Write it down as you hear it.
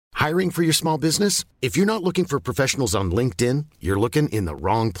Hiring for your small business? If you're not looking for professionals on LinkedIn, you're looking in the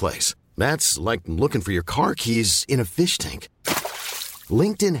wrong place. That's like looking for your car keys in a fish tank.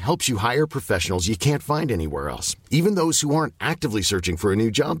 LinkedIn helps you hire professionals you can't find anywhere else, even those who aren't actively searching for a new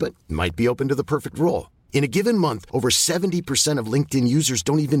job but might be open to the perfect role. In a given month, over 70% of LinkedIn users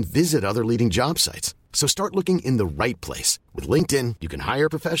don't even visit other leading job sites. So start looking in the right place. With LinkedIn, you can hire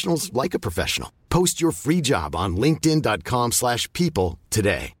professionals like a professional. Post your free job on linkedin.com/people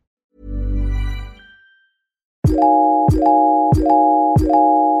today.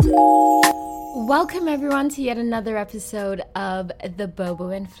 Welcome everyone to yet another episode of the Bobo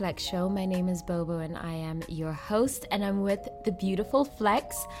and Flex Show. My name is Bobo and I am your host, and I'm with the beautiful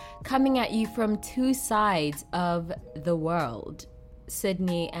Flex, coming at you from two sides of the world,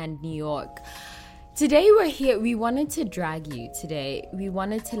 Sydney and New York. Today we're here, we wanted to drag you today. We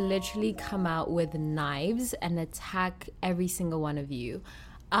wanted to literally come out with knives and attack every single one of you.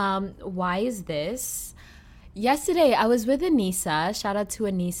 Why is this? Yesterday, I was with Anissa. Shout out to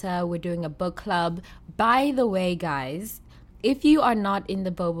Anissa. We're doing a book club. By the way, guys, if you are not in the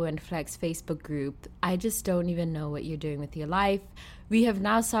Bobo and Flex Facebook group, I just don't even know what you're doing with your life. We have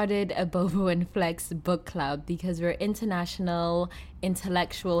now started a Bobo and Flex book club because we're international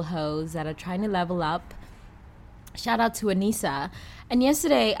intellectual hoes that are trying to level up. Shout out to Anissa. And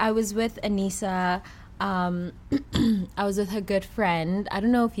yesterday, I was with Anissa. I was with her good friend. I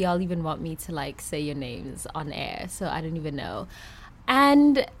don't know if y'all even want me to say your names on air, so I don't even know.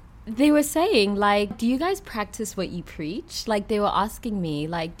 And they were saying do you guys practice what you preach? They were asking me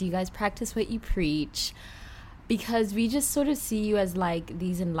do you guys practice what you preach? Because we just sort of see you as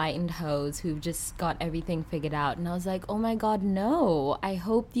these enlightened hoes who've just got everything figured out. And I was like, oh my God, no. I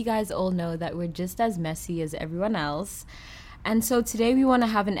hope you guys all know that we're just as messy as everyone else. And so today we want to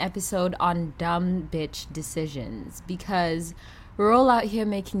have an episode on dumb bitch decisions, because we're all out here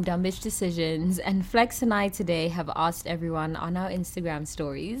making dumb bitch decisions, and Flex and I today have asked everyone on our Instagram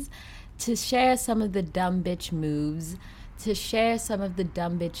stories to share some of the dumb bitch moves, to share some of the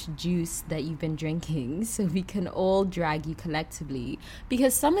dumb bitch juice that you've been drinking, so we can all drag you collectively,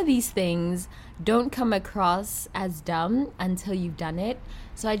 because some of these things don't come across as dumb until you've done it.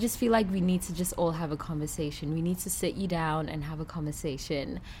 So I just feel like we need to just all have a conversation. We need to sit you down and have a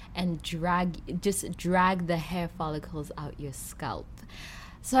conversation and drag the hair follicles out your scalp.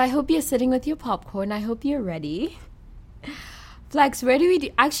 So I hope you're sitting with your popcorn. I hope you're ready. Flex, where do we do?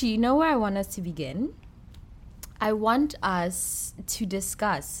 Actually, you know where I want us to begin? I want us to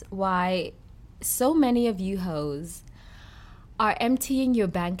discuss why so many of you hoes are emptying your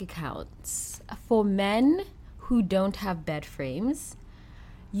bank accounts. For men who don't have bed frames,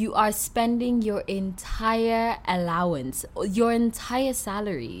 you are spending your entire allowance, your entire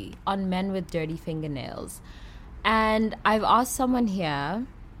salary on men with dirty fingernails. And I've asked someone here,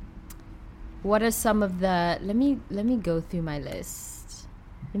 what are some of the, let me go through my list.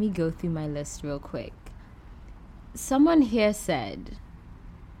 Let me go through my list real quick. Someone here said,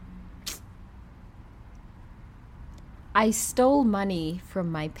 I stole money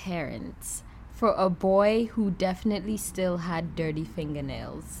from my parents for a boy who definitely still had dirty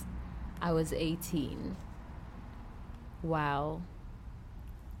fingernails. I was 18. Wow.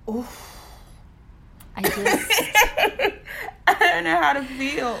 Oof. I don't know how to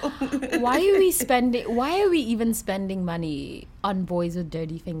feel. Why are we even spending money on boys with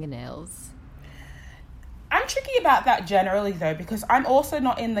dirty fingernails? I'm tricky about that generally, though, because I'm also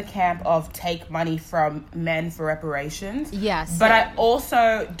not in the camp of take money from men for reparations. Yes. But I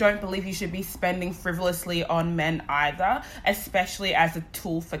also don't believe you should be spending frivolously on men either, especially as a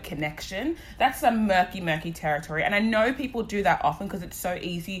tool for connection. That's some murky territory. And I know people do that often because it's so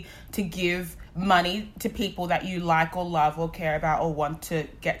easy to give money to people that you like or love or care about or want to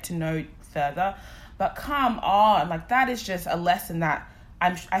get to know further. But come on, that is just a lesson that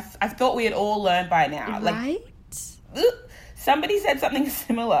I thought we had all learned by now. Right? Somebody said something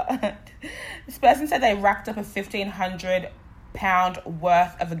similar. This person said they racked up a £1,500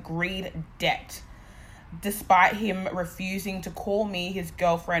 worth of agreed debt, despite him refusing to call me his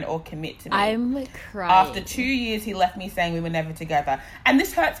girlfriend or commit to me. I'm crying. After 2 years, he left me saying we were never together. And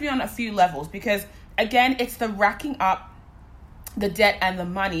this hurts me on a few levels because, again, it's the racking up the debt and the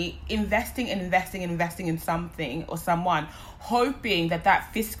money, investing in something or someone, hoping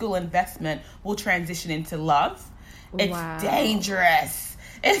that fiscal investment will transition into love. It's dangerous.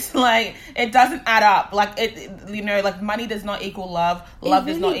 It's it doesn't add up. Money does not equal love. Love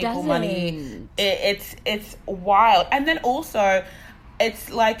does not equal money. It's wild. And then also,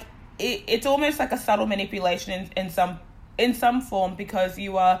 it's it's almost like a subtle manipulation in some form, because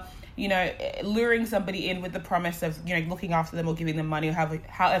you are you know, luring somebody in with the promise of, you know, looking after them or giving them money, or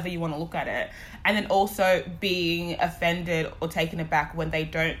however you want to look at it. And then also being offended or taken aback when they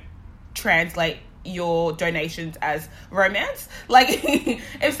don't translate your donations as romance. Like,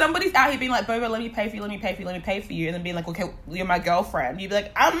 if somebody's out here being like, Bobo, let me pay for you, and then being like, okay, you're my girlfriend, you'd be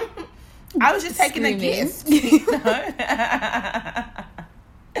like, I was just taking a gift. You know?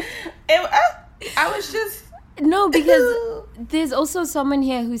 I was just... No, because there's also someone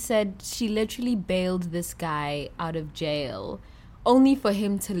here who said she literally bailed this guy out of jail only for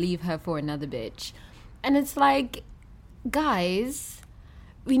him to leave her for another bitch. And it's like, guys,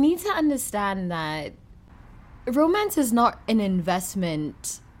 we need to understand that romance is not an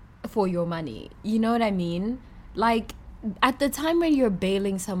investment for your money. You know what I mean? Like, at the time when you're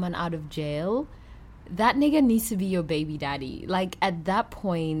bailing someone out of jail, that nigga needs to be your baby daddy. Like, at that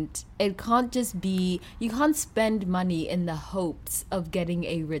point, it can't just be... You can't spend money in the hopes of getting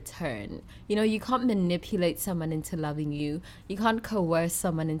a return. You know, you can't manipulate someone into loving you. You can't coerce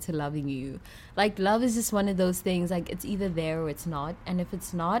someone into loving you. Like, love is just one of those things. Like, it's either there or it's not. And if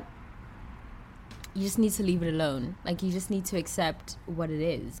it's not, you just need to leave it alone. Like, you just need to accept what it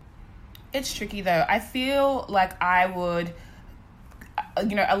is. It's tricky, though. I feel like I would...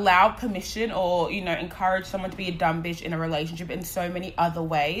 you know, allow permission or, you know, encourage someone to be a dumb bitch in a relationship in so many other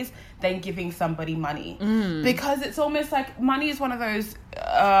ways than giving somebody money. Because it's almost like money is one of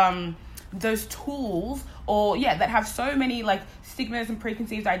those tools, or that have so many like stigmas and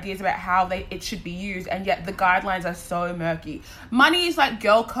preconceived ideas about how it should be used, and yet the guidelines are so murky. Money is like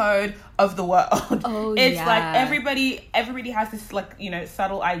girl code of the world. It's like everybody has this, like, you know,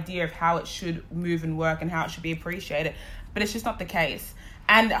 subtle idea of how it should move and work and how it should be appreciated, but it's just not the case.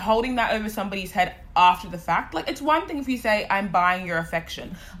 And holding that over somebody's head after the fact, like, it's one thing if you say, I'm buying your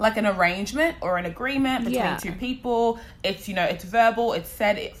affection, like an arrangement or an agreement between two people. It's, you know, it's verbal, it's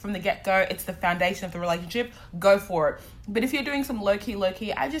said from the get-go, it's the foundation of the relationship, go for it. But if you're doing some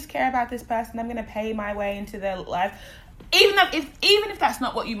low-key, I just care about this person, I'm going to pay my way into their life, even if that's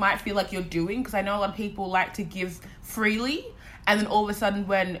not what you might feel like you're doing, because I know a lot of people like to give freely, and then all of a sudden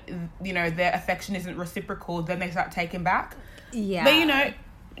when, you know, their affection isn't reciprocal, then they start taking back. Yeah. But, you know,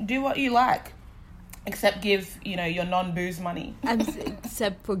 do what you like. Except give, you know, your non-booze money.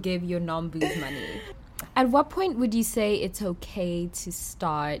 Except for give your non-booze money. At what point would you say it's okay to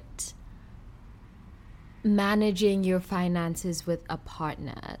start managing your finances with a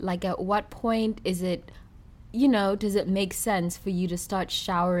partner? Like, at what point is it, you know, does it make sense for you to start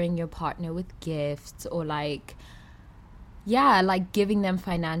showering your partner with gifts or like giving them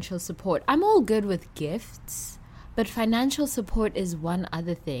financial support? I'm all good with gifts, but financial support is one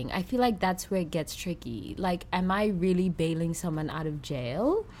other thing. I feel like that's where it gets tricky. Like, am I really bailing someone out of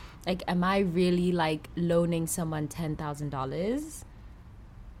jail? Like, am I really, like, loaning someone $10,000?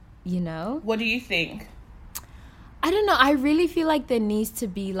 You know? What do you think? I don't know. I really feel like there needs to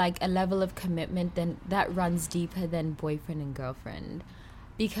be, like, a level of commitment that runs deeper than boyfriend and girlfriend.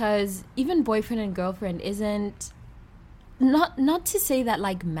 Because even boyfriend and girlfriend isn't... Not to say that,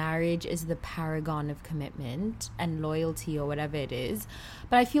 like, marriage is the paragon of commitment and loyalty or whatever it is,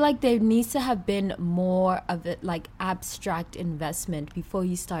 but I feel like there needs to have been more of it, like, abstract investment before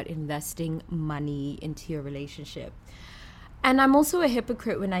you start investing money into your relationship. And I'm also a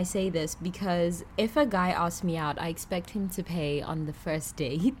hypocrite when I say this, because if a guy asks me out, I expect him to pay on the first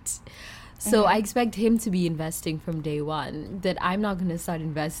date. So I expect him to be investing from day one, that I'm not going to start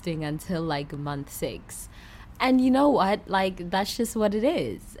investing until, like, month 6. And you know what? Like, that's just what it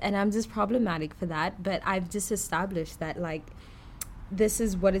is. And I'm just problematic for that. But I've just established that, like, this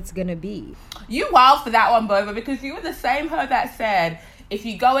is what it's going to be. You wild for that one, Boba, because you were the same her that said, if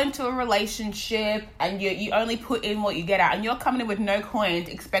you go into a relationship and you only put in what you get out, and you're coming in with no coins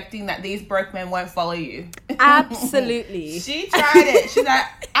expecting that these broke men won't follow you. Absolutely. She tried it. She's like,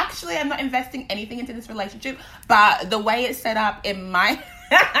 actually, I'm not investing anything into this relationship, but the way it's set up, it might...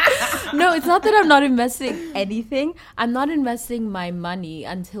 No, it's not that I'm not investing anything. I'm not investing my money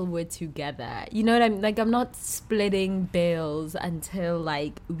until we're together. You know what I mean? Like, I'm not splitting bills until,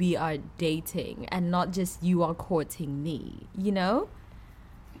 like, we are dating and not just you are courting me, you know?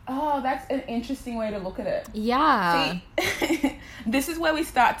 Oh, that's an interesting way to look at it. Yeah. See, this is where we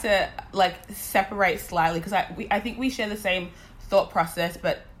start to, like, separate slightly, because I think we share the same thought process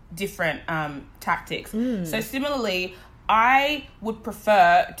but different tactics. So similarly, I would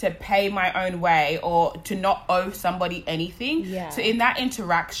prefer to pay my own way or to not owe somebody anything. Yeah. So in that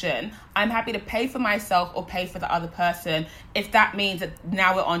interaction, I'm happy to pay for myself or pay for the other person if that means that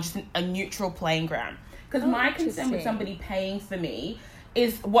now we're on just a neutral playing ground. Because my concern with somebody paying for me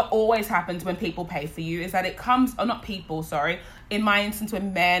is what always happens when people pay for you is that it comes, or not people, sorry, in my instance,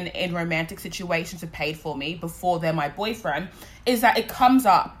 when men in romantic situations have paid for me before they're my boyfriend, is that it comes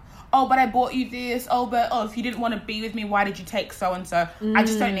up. Oh, but I bought you this. Oh, if you didn't want to be with me, why did you take so-and-so? I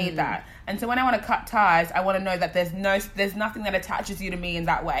just don't need that. And so when I want to cut ties, I want to know that there's nothing that attaches you to me in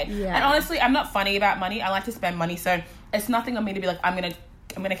that way. Yeah. And honestly, I'm not funny about money. I like to spend money. So it's nothing on me to be like, I'm going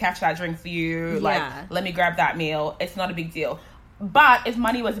to catch that drink for you. Yeah. Like, let me grab that meal. It's not a big deal. But if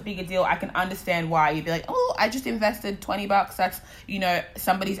money was a bigger deal, I can understand why you'd be like, oh, I just invested $20. That's,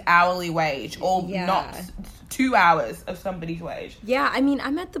 somebody's hourly wage, or not 2 hours of somebody's wage. Yeah, I mean,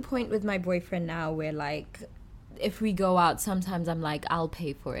 I'm at the point with my boyfriend now where, like, if we go out, sometimes I'm like, I'll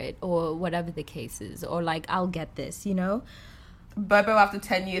pay for it, or whatever the case is, or like, I'll get this, Bobo, after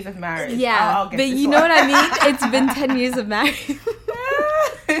 10 years of marriage. Yeah, I'll get but you know what I mean? It's been 10 years of marriage.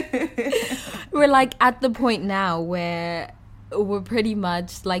 We're like at the point now where we're pretty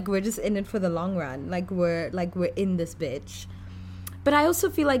much like, we're just in it for the long run. Like we're in this bitch. But I also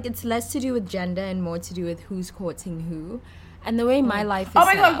feel like it's less to do with gender and more to do with who's courting who. And the way my life is Oh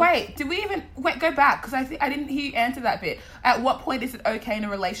my set God, up. wait. Go back, because I didn't hear you answer that bit. At what point is it okay in a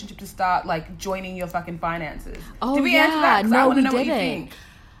relationship to start, like, joining your fucking finances? Oh, Did we yeah. answer that? 'Cause I No, want to we know what you didn't. think.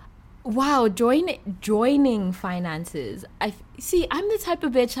 Wow, joining finances. See, I'm the type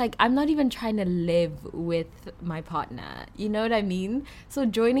of bitch, like, I'm not even trying to live with my partner. You know what I mean? So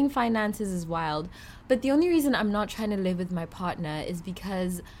joining finances is wild. But the only reason I'm not trying to live with my partner is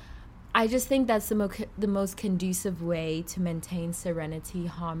because I just think that's the most conducive way to maintain serenity,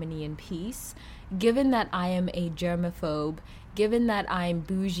 harmony, and peace. Given that I am a germaphobe, given that I'm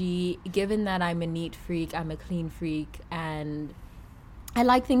bougie, given that I'm a neat freak, I'm a clean freak, and I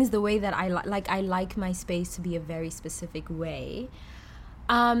like things the way that I like. I like my space to be a very specific way.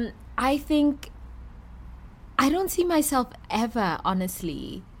 I think I don't see myself ever,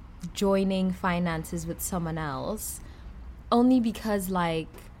 honestly, joining finances with someone else, only because, like,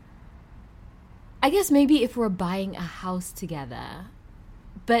 I guess maybe if we're buying a house together,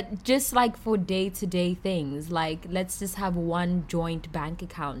 but just like for day-to-day things, like let's just have one joint bank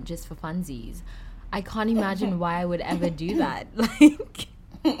account just for funsies. I can't imagine why I would ever do that. Like,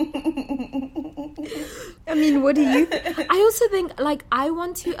 I mean, what do you I also think, like, I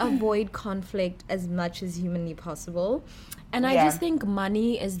want to avoid conflict as much as humanly possible. And I just think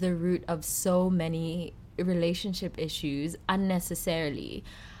money is the root of so many relationship issues unnecessarily.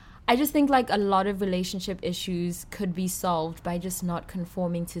 I just think, like, a lot of relationship issues could be solved by just not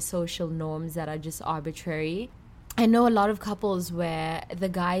conforming to social norms that are just arbitrary. I know a lot of couples where the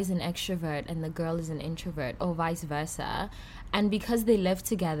guy is an extrovert and the girl is an introvert, or vice versa. And because they live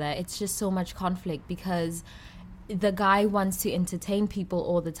together, it's just so much conflict because the guy wants to entertain people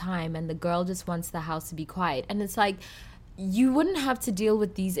all the time and the girl just wants the house to be quiet. And it's like, you wouldn't have to deal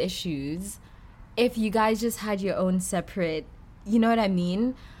with these issues if you guys just had your own separate, you know what I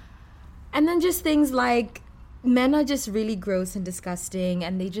mean? And then just things like, men are just really gross and disgusting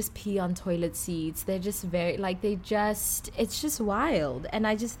and they just pee on toilet seats. They're just very, like, it's just wild. And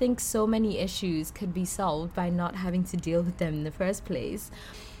I just think so many issues could be solved by not having to deal with them in the first place.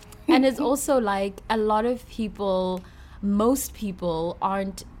 And it's also like a lot of people, most people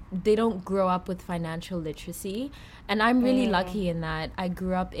they don't grow up with financial literacy. And I'm really lucky in that I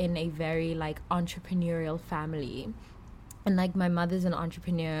grew up in a very, like, entrepreneurial family. And, like, my mother's an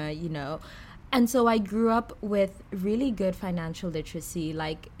entrepreneur, you know. And so I grew up with really good financial literacy,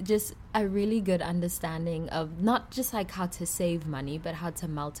 like just a really good understanding of not just like how to save money, but how to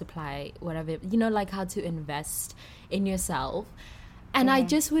multiply whatever, you know, like how to invest in yourself. And I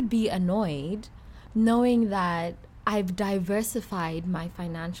just would be annoyed knowing that I've diversified my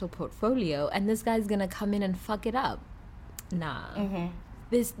financial portfolio and this guy's going to come in and fuck it up. Nah.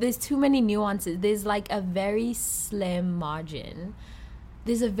 There's too many nuances. There's like a very slim margin.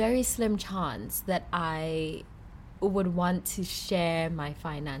 There's a very slim chance that I would want to share my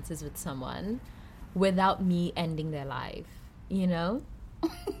finances with someone without me ending their life, you know?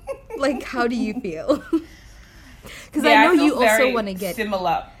 Like, how do you feel? Because I know you also want to get...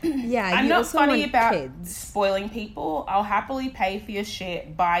 similar. Yeah, I'm not funny about kids. spoiling people. I'll happily pay for your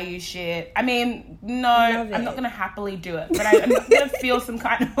shit, buy you shit. I mean, no, I'm not going to happily do it, but I'm not going to feel some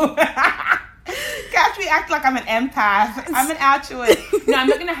kind of... Catch me act like I'm an empath. I'm an altruist. No, I'm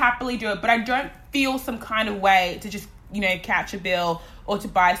not going to happily do it, but I don't feel some kind of way to just, you know, catch a bill or to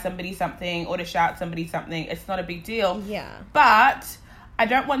buy somebody something or to shout somebody something. It's not a big deal. Yeah. But I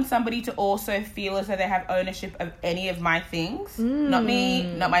don't want somebody to also feel as though they have ownership of any of my things. Not me,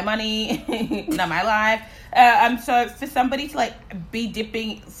 not my money, not my life. So for somebody to like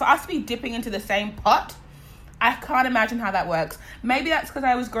for us to be dipping into the same pot, I can't imagine how that works. Maybe that's because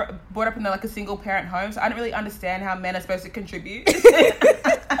I was brought up in like a single parent home, so I don't really understand how men are supposed to contribute.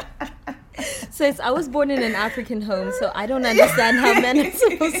 Sis, I was born in an African home, so I don't understand how men are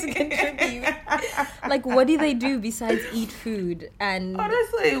supposed to contribute. Like, what do they do besides eat food and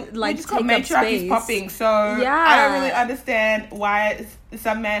honestly, like we just got take up matriarchy space? popping, so Yeah. I don't really understand why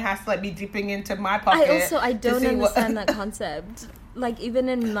some man has to like be dipping into my pocket. I don't understand that concept. Like, even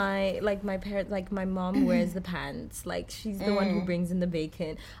in my parents, like my mom wears the pants, like she's the one who brings in the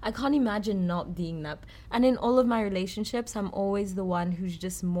bacon. I can't imagine not being that. And in all of my relationships, I'm always the one who's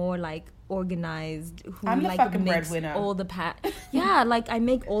just more like organized, who I'm the like fucking makes breadwinner. all the yeah, like I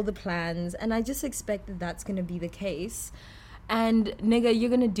make all the plans, and I just expect that that's gonna be the case. And nigga, you're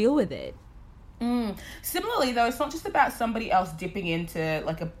gonna deal with it. Similarly, though, it's not just about somebody else dipping into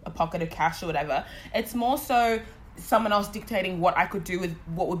like a pocket of cash or whatever. It's more so someone else dictating what I could do with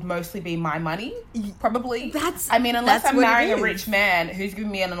what would mostly be my money, probably. Unless I'm marrying a rich man who's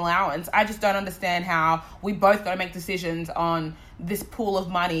giving me an allowance, I just don't understand how we both got to make decisions on this pool of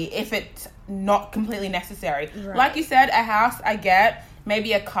money if it's not completely necessary. Right. Like you said, a house, I get.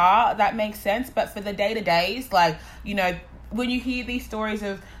 Maybe a car, that makes sense. But for the day-to-days, like, you know, when you hear these stories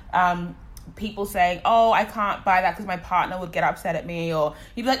of people saying, oh, I can't buy that because my partner would get upset at me, or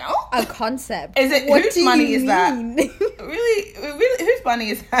you'd be like, oh, a concept. Is it what whose money is that? really, whose money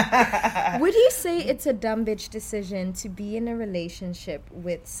is that? Would you say it's a dumb bitch decision to be in a relationship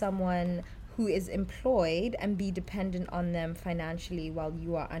with someone who is employed and be dependent on them financially while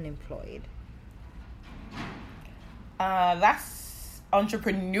you are unemployed? That's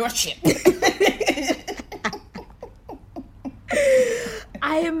entrepreneurship.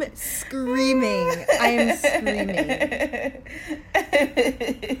 I am screaming. I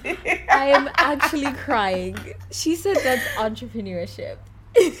am actually crying. She said that's entrepreneurship.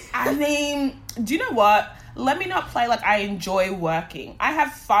 I mean, do you know what? Let me not play like I enjoy working. I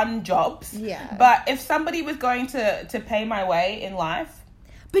have fun jobs. Yeah. But if somebody was going to pay my way in life,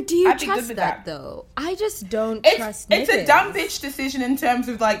 but do you I'd trust that though? I just don't trust It's niggas. a dumb bitch decision in terms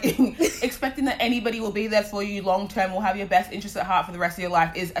of like expecting that anybody will be there for you long term, will have your best interest at heart for the rest of your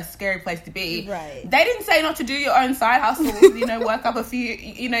life is a scary place to be. Right. They didn't say not to do your own side hustles, you know, work up a few,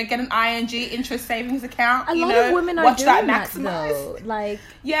 you know, get an ING interest savings account. A lot of women are doing that though. Like,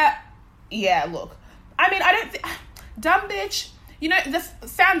 yeah, look. I mean, I don't dumb bitch, you know,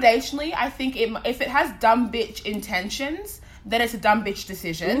 foundationally, I think if it has dumb bitch intentions, then it's a dumb bitch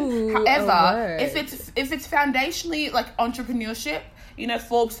decision. Ooh, however, if it's foundationally like entrepreneurship, you know,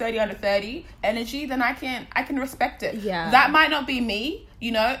 Forbes 30 under 30 energy, then I can respect it. Yeah. That might not be me,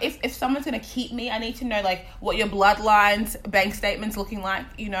 you know. If someone's gonna keep me, I need to know like what your bloodlines, bank statements looking like,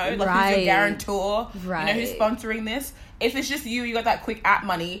 you know, like who's your guarantor, right. You know, who's sponsoring this. If it's just you got that quick app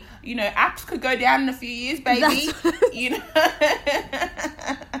money, you know, apps could go down in a few years, baby. You know.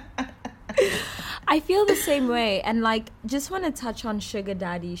 I feel the same way, and like just want to touch on sugar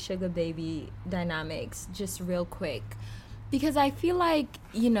daddy, sugar baby dynamics just real quick, because I feel like,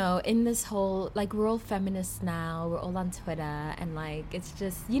 you know, in this whole, like, we're all feminists now, we're all on Twitter, and like it's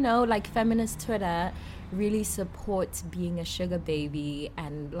just, you know, like feminist Twitter really supports being a sugar baby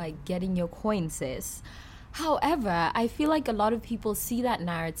and like getting your coin, sis. However, I feel like a lot of people see that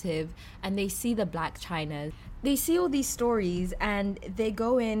narrative and they see the Black China. They see all these stories and they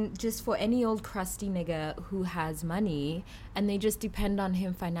go in just for any old crusty nigga who has money, and they just depend on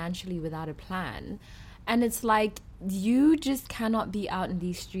him financially without a plan. And it's like, you just cannot be out in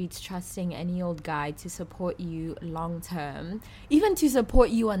these streets trusting any old guy to support you long term, even to support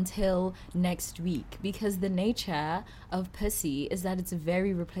you until next week, because the nature of pussy is that it's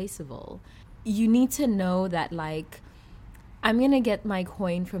very replaceable. You need to know that, like, I'm going to get my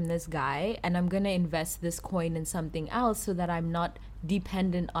coin from this guy and I'm going to invest this coin in something else so that I'm not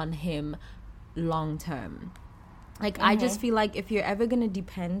dependent on him long term. Like, I just feel like if you're ever going to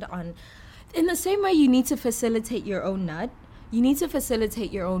depend on... In the same way you need to facilitate your own nut, you need to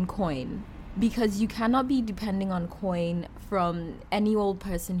facilitate your own coin, because you cannot be depending on coin from any old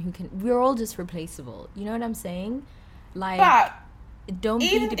person who can... We're all just replaceable. You know what I'm saying? Like... But don't be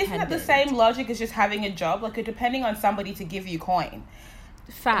dependent. Isn't that the same logic as just having a job? Like, you're depending on somebody to give you coin.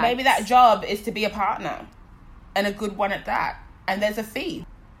 Facts. Maybe that job is to be a partner, and a good one at that. And there's a fee.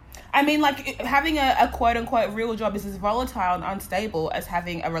 I mean, like, having a quote-unquote real job is as volatile and unstable as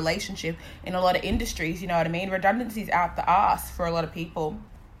having a relationship in a lot of industries, you know what I mean? Redundancy's out the arse for a lot of people.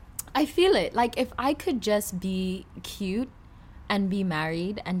 I feel it. Like, if I could just be cute and be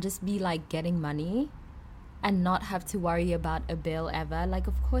married and just be, like, getting money and not have to worry about a bill ever, like,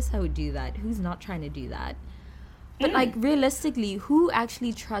 of course I would do that. Who's not trying to do that? But like, realistically, who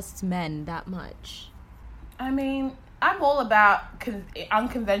actually trusts men that much? I mean, I'm all about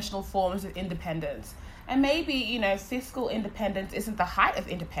unconventional forms of independence. And maybe, you know, fiscal independence isn't the height of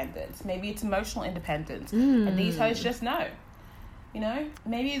independence. Maybe it's emotional independence. And these hoes just know. You know?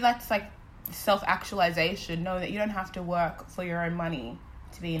 Maybe that's like self-actualization. Know that you don't have to work for your own money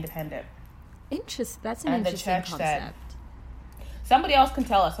to be independent. That's an interesting concept. Somebody else can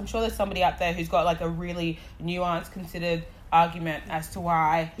tell us. I'm sure there's somebody out there who's got like a really nuanced, considered argument as to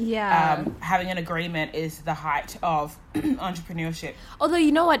why having an agreement is the height of entrepreneurship. Although,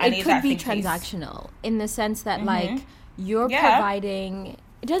 you know what, it could be transactional in the sense that like you're providing,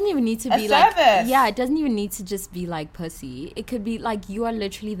 it doesn't even need to be like service. It doesn't even need to just be like pussy. It could be like, you are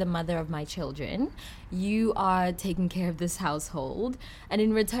literally the mother of my children, you are taking care of this household, and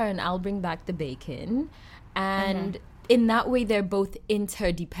in return I'll bring back the bacon, and in that way they're both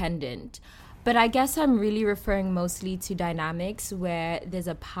interdependent. But I guess I'm really referring mostly to dynamics where there's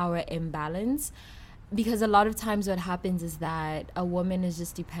a power imbalance, because a lot of times what happens is that a woman is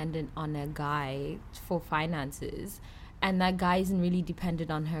just dependent on a guy for finances, and that guy isn't really dependent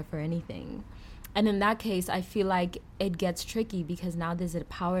on her for anything. And in that case, I feel like it gets tricky, because now there's a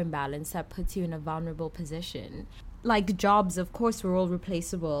power imbalance that puts you in a vulnerable position. Like jobs, of course, we're all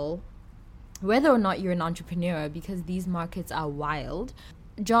replaceable, whether or not you're an entrepreneur, because these markets are wild.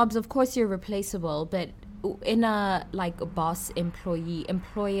 Jobs, of course, you're replaceable, but in a like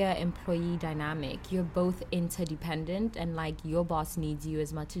employer employee dynamic, you're both interdependent, and like your boss needs you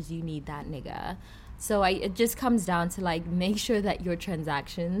as much as you need that nigga. So it just comes down to like, make sure that your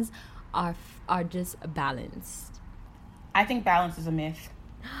transactions are just balanced. I think balance is a myth.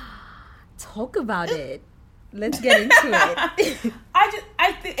 Talk about it. Let's get into it.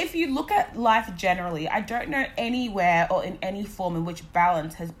 I think if you look at life generally, I don't know anywhere or in any form in which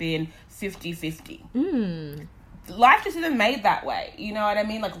balance has been 50-50. Life just isn't made that way. You know what I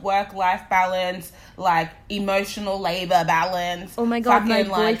mean? Like work-life balance, like emotional labor balance. Oh my God, my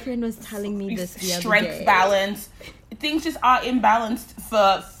boyfriend was telling me this the other day. Strength balance. Things just are imbalanced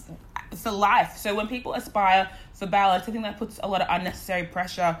for life. So when people aspire for balance, I think that puts a lot of unnecessary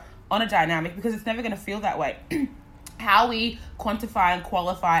pressure on a dynamic, because it's never going to feel that way. How we quantify and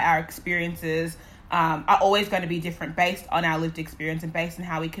qualify our experiences are always going to be different based on our lived experience and based on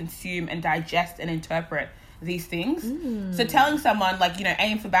how we consume and digest and interpret these things. So telling someone like, you know,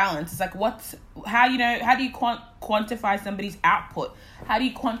 aim for balance, it's like, how do you quantify somebody's output? How do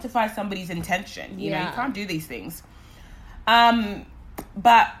you quantify somebody's intention? You know, you can't do these things.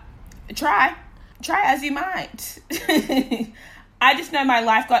 But try as you might. I just know my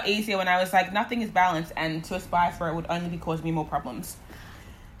life got easier when I was like, nothing is balanced, and to aspire for it would only be causing me more problems.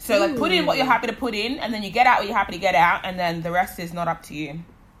 So like, put in what you're happy to put in, and then you get out what you're happy to get out, and then the rest is not up to you.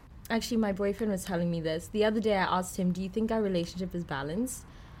 Actually, my boyfriend was telling me this. The other day I asked him, do you think our relationship is balanced?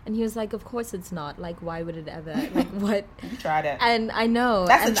 And he was like, of course it's not. Like, why would it ever? Like, what? You tried it. And I know.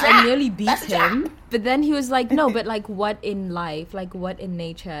 That's and a trap. I nearly beat him. But then he was like, no, but like, what in life, like what in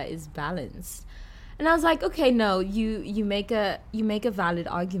nature is balanced? And I was like, okay, no, you make a valid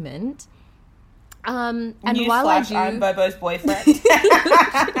argument. And while I do, I'm Bobo's boyfriend.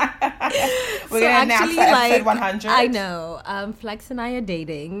 We're gonna announce that episode 100. I know. Flex and I are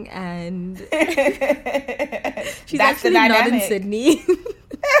dating, and she's That's actually not in Sydney.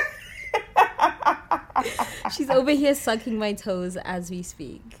 She's over here sucking my toes as we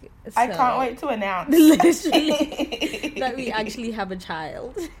speak. So, I can't wait to announce literally that we actually have a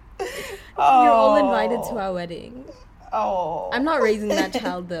child. Oh. You're all invited to our wedding. Oh. I'm not raising that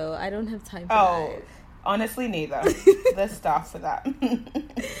child though. I don't have time for that. Honestly, neither. There's stuff for that.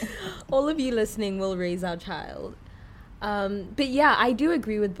 All of you listening will raise our child. But yeah, I do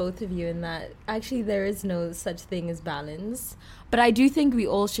agree with both of you in that actually there is no such thing as balance. But I do think we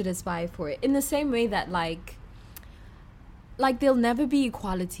all should aspire for it. In the same way that like there'll never be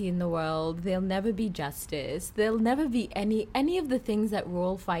equality in the world. There'll never be justice. There'll never be any of the things that we're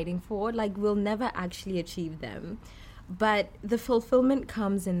all fighting for. Like, we'll never actually achieve them. But the fulfillment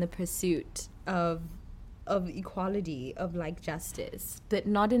comes in the pursuit of equality, of like justice, but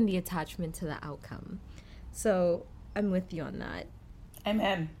not in the attachment to the outcome. So I'm with you on that.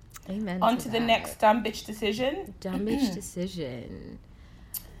 Amen. On to the next dumb bitch decision. Dumb bitch decision.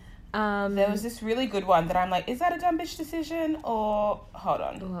 There was this really good one that I'm like, is that a dumb bitch decision? Or hold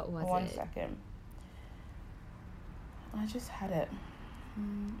on. What was One it? second. I just had it.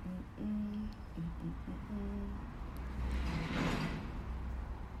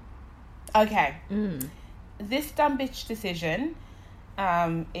 Okay. This dumb bitch decision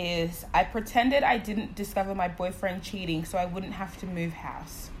is I pretended I didn't discover my boyfriend cheating so I wouldn't have to move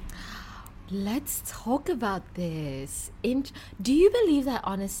house. Let's talk about this. Do you believe that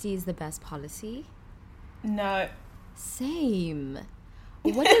honesty is the best policy? No. Same.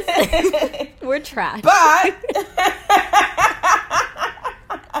 What is we're trash. But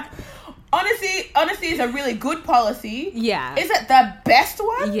honesty is a really good policy. Yeah. Is it the best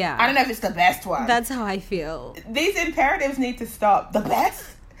one? Yeah. I don't know if it's the best one. That's how I feel. These imperatives need to stop. The best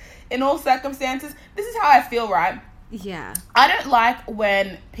in all circumstances. This is how I feel, right? Yeah. I don't like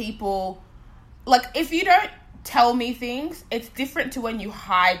when people, like, if you don't tell me things, it's different to when you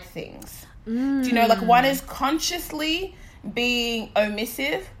hide things. Do you know, like, one is consciously being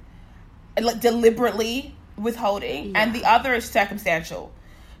omissive, like deliberately withholding, and the other is circumstantial.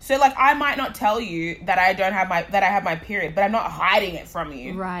 So, like, I might not tell you that I have my period, but I'm not hiding it from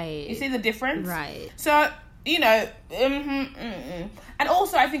you. Right. You see the difference? Right. So, you know, and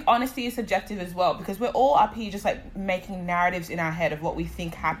also I think honesty is subjective as well, because we're all up here just like making narratives in our head of what we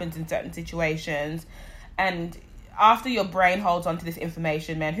think happens in certain situations, and after your brain holds onto this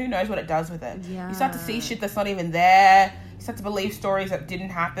information, man, who knows what it does with it? Yeah. You start to see shit that's not even there. You start to believe stories that didn't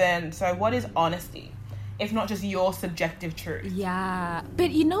happen. So what is honesty if not just your subjective truth? Yeah.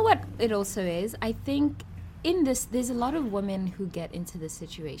 But you know what it also is? I think in this, there's a lot of women who get into this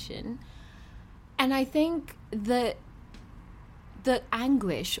situation. And I think the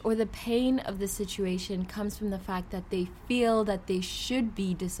anguish or the pain of the situation comes from the fact that they feel that they should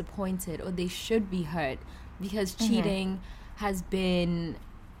be disappointed or they should be hurt because cheating has been,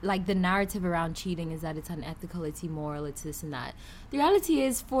 like, the narrative around cheating is that it's unethical, it's immoral, it's this and that. The reality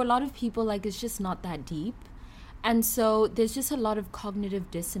is, for a lot of people, like, it's just not that deep. And so there's just a lot of cognitive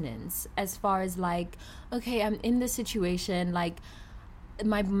dissonance as far as, like, okay, I'm in this situation, like,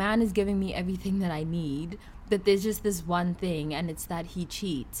 my man is giving me everything that I need, but there's just this one thing, and it's that he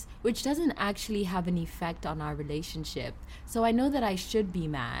cheats, which doesn't actually have an effect on our relationship. So I know that I should be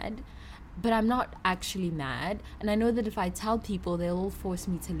mad, but I'm not actually mad. And I know that if I tell people, they'll all force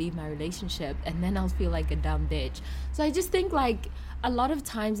me to leave my relationship, and then I'll feel like a dumb bitch. So I just think, like, a lot of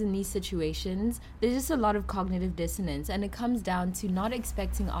times in these situations, there's just a lot of cognitive dissonance, and it comes down to not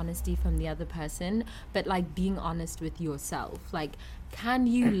expecting honesty from the other person, but, like, being honest with yourself. Like, can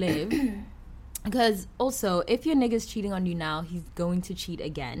you live? Because also, if your nigga's cheating on you now, he's going to cheat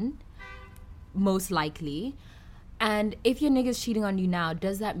again, most likely. And if your nigga's cheating on you now,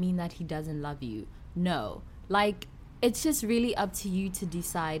 does that mean that he doesn't love you? No. Like, it's just really up to you to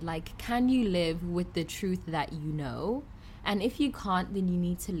decide, like, can you live with the truth that you know? And if you can't, then you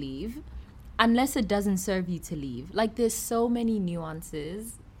need to leave, unless it doesn't serve you to leave. Like, there's so many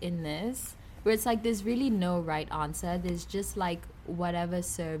nuances in this, where it's like there's really no right answer. There's just, like, whatever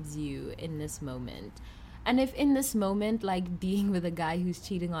serves you in this moment. And if in this moment, like, being with a guy who's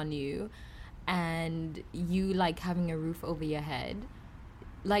cheating on you and you, like, having a roof over your head,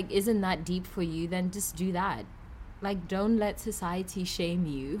 like, isn't that deep for you, then just do that. Like, don't let society shame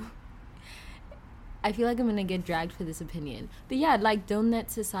you. I feel like I'm gonna get dragged for this opinion, but yeah, like, don't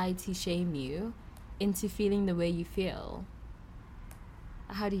let society shame you into feeling the way you feel.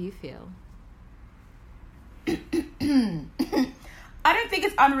 How do you feel? I don't think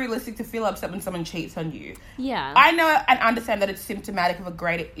it's unrealistic to feel upset when someone cheats on you. Yeah. I know and understand that it's symptomatic of a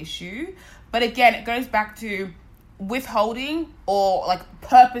greater issue, but again, it goes back to withholding or, like,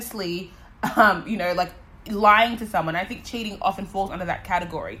 purposely, you know, like, lying to someone. I think cheating often falls under that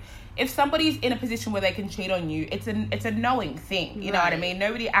category. If somebody's in a position where they can cheat on you, it's a knowing thing. You know what I mean?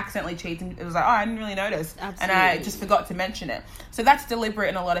 Nobody accidentally cheats and it was like, oh, I didn't really notice. Absolutely. And I just forgot to mention it. So that's deliberate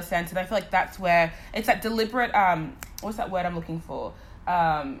in a lot of sense. And I feel like that's where it's that deliberate, what's that word I'm looking for?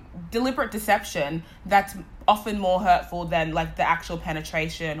 Deliberate deception that's often more hurtful than, like, the actual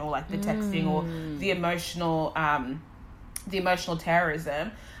penetration or, like, the texting or the emotional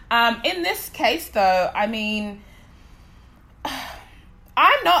terrorism. In this case, though, I mean,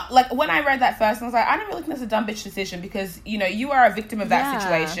 I'm not, like, when I read that first, I was like, I don't really think that's a dumb bitch decision, because, you know, you are a victim of that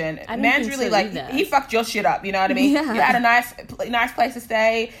situation. Man's really, so, like, he fucked your shit up, you know what I mean? Yeah. You had a nice place to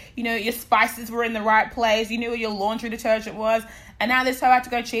stay, you know, your spices were in the right place, you knew where your laundry detergent was, and now this hoe had to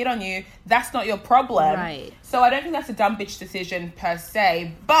go cheat on you. That's not your problem. Right. So I don't think that's a dumb bitch decision per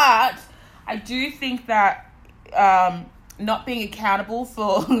se, but I do think that, not being accountable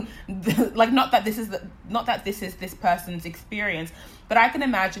for like, not that this is this person's experience, but I can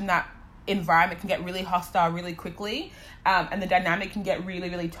imagine that environment can get really hostile really quickly, and the dynamic can get really,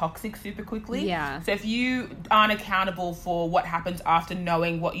 really toxic super quickly. Yeah. So if you aren't accountable for what happens after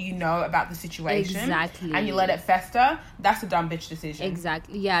knowing what you know about the situation, exactly, and you let it fester, that's a dumb bitch decision.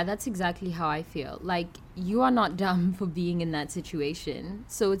 Exactly. Yeah, that's exactly how I feel. Like, you are not dumb for being in that situation.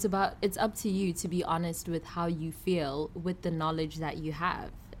 So it's up to you to be honest with how you feel with the knowledge that you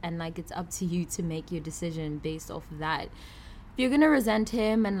have. And, like, it's up to you to make your decision based off of that. If you're gonna resent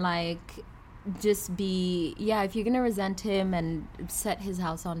him and, like, just be, if you're gonna resent him and set his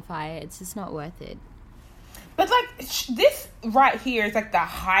house on fire, it's just not worth it. But like this right here is like the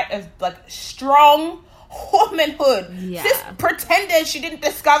height of like strong womanhood. Yeah. Sis pretended she didn't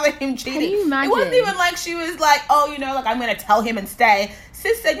discover him cheating. Can you imagine? It wasn't even like she was like, oh, you know, like I'm gonna tell him and stay.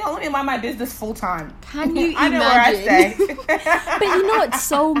 Sis said, yo, let me mind my business full time. Can you I imagine? know where I stay. But you know what?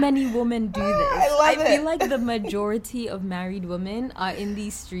 So many women do this. I feel like the majority of married women are in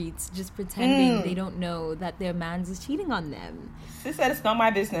these streets just pretending they don't know that their man's is cheating on them. Sis said it's not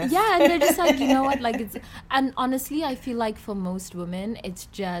my business. Yeah, and they're just like, you know what? Like it's, and honestly, I feel like for most women, it's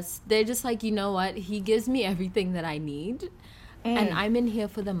just they're just like, you know what? He gives me everything that I need. And I'm in here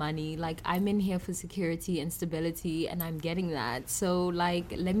for the money. Like, I'm in here for security and stability, and I'm getting that. So,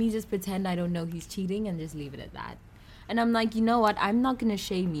 like, let me just pretend I don't know he's cheating and just leave it at that. And I'm like, you know what? I'm not going to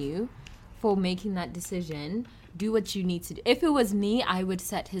shame you for making that decision. Do what you need to do. If it was me, I would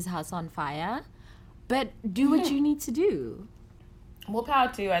set his house on fire. But do what you need to do. More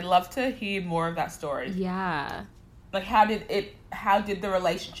power to you. I'd love to hear more of that story. Yeah. Like, how did the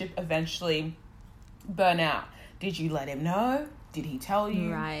relationship eventually burn out? Did you let him know? Did he tell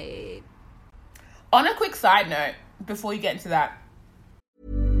you? Right. On a quick side note, before you get into that.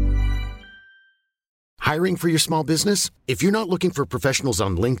 Hiring for your small business? If you're not looking for professionals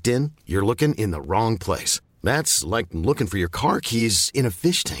on LinkedIn, you're looking in the wrong place. That's like looking for your car keys in a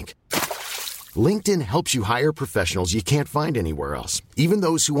fish tank. LinkedIn helps you hire professionals you can't find anywhere else, even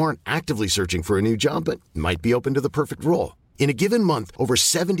those who aren't actively searching for a new job but might be open to the perfect role. In a given month, over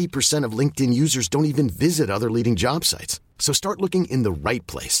 70% of LinkedIn users don't even visit other leading job sites. So start looking in the right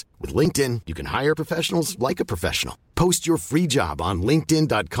place. With LinkedIn, you can hire professionals like a professional. Post your free job on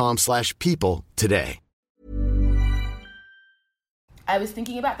linkedin.com/people today. I was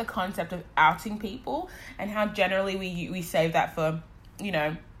thinking about the concept of outing people and how generally we save that for, you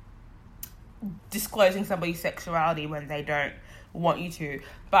know, disclosing somebody's sexuality when they don't want you to.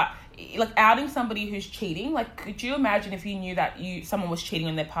 But like outing somebody who's cheating, like could you imagine if you knew that someone was cheating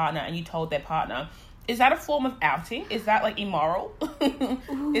on their partner and you told their partner? Is that a form of outing? Is that like immoral?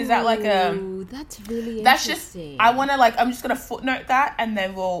 Is that like that's really that's just interesting. I'm just gonna footnote that and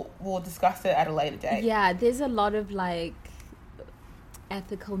then we'll discuss it at a later date. Yeah, there's a lot of like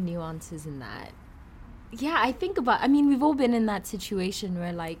ethical nuances in that. Yeah, I mean we've all been in that situation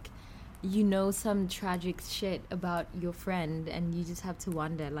where like you know some tragic shit about your friend and you just have to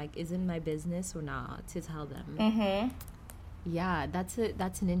wonder like, is it my business or not to tell them? Yeah, that's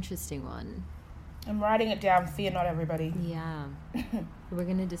an interesting one. I'm writing it down. Fear not, everybody. Yeah. We're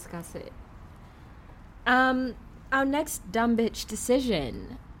gonna discuss it. Our next dumb bitch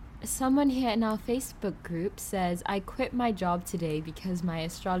decision. Someone here in our Facebook group says, I quit my job today because my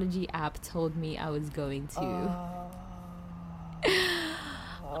astrology app told me I was going to.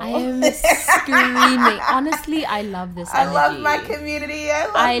 I am screaming. Honestly, I love this energy. I love my community.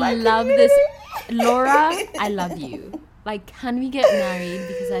 I love this. Laura, I love you. Like, can we get married?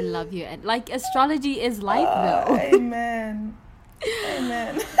 Because I love you. And like, astrology is life, though. Amen.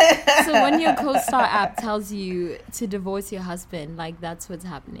 Amen. So when your co-star app tells you to divorce your husband, like, that's what's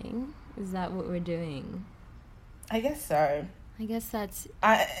happening. Is that what we're doing? I guess so. I guess that's...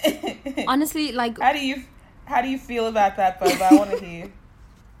 honestly, like... How do you feel about that, Boba? I want to hear.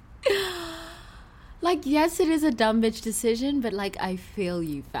 Like, yes, it is a dumb bitch decision, but like, I feel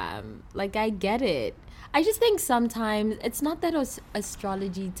you, fam. Like, I get it. I just think sometimes it's not that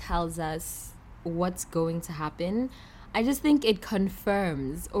astrology tells us what's going to happen. I just think it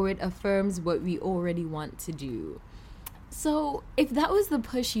confirms or it affirms what we already want to do. So if that was the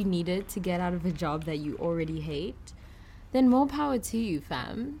push you needed to get out of a job that you already hate, then more power to you,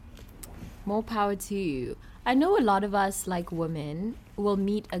 fam. More power to you. I know a lot of us, like women, will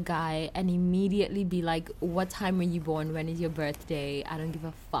meet a guy and immediately be like, what time were you born? When is your birthday? I don't give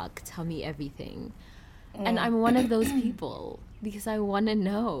a fuck. Tell me everything. And I'm one of those people because I want to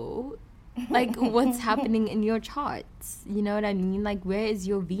know, like, what's happening in your charts. You know what I mean? Like, where is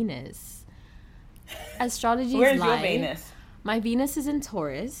your Venus? Astrology is Where's live. your Venus? My Venus is in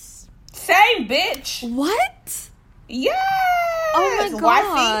Taurus. Same, bitch. What? Yes. Oh my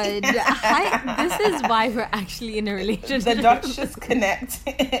Wifey. God. This is why we're actually in a relationship. The dots just connect.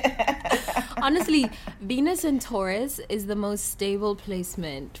 Honestly, Venus in Taurus is the most stable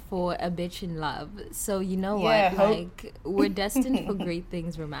placement for a bitch in love. So you know what? Like, we're destined for great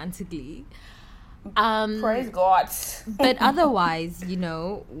things romantically. Praise God. But otherwise, you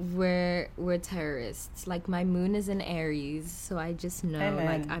know, we're terrorists. Like, my moon is in Aries, so I just know, Amen.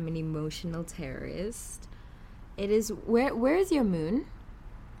 like, I'm an emotional terrorist. It is... Where is your moon?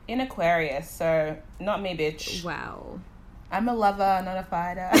 In Aquarius, so not me, bitch. Wow. I'm a lover, not a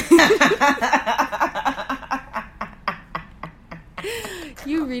fighter.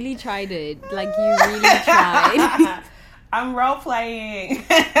 You really tried it. Like, you really tried. I'm role-playing.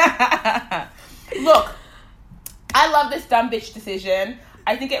 Look, I love this dumb bitch decision.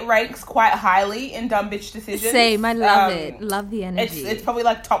 I think it ranks quite highly in dumb bitch decisions. Same, I love it. Love the energy. It's probably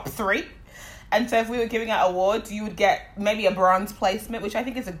like top 3. And so if we were giving out awards, you would get maybe a bronze placement, which I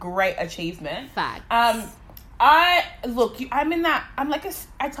think is a great achievement. Facts. I told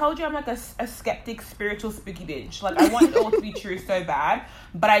you I'm like a skeptic, spiritual spooky bitch. Like, I want it all to be true so bad,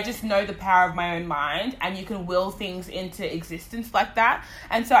 but I just know the power of my own mind, and you can will things into existence like that.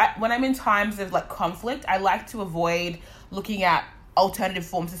 And so when I'm in times of like conflict, I like to avoid looking at alternative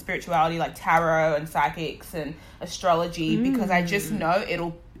forms of spirituality like tarot and psychics and astrology, because I just know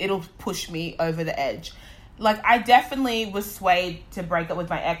it'll push me over the edge. Like, I definitely was swayed to break up with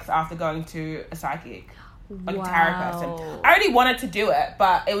my ex after going to a psychic. Like a tarot person. I already wanted to do it,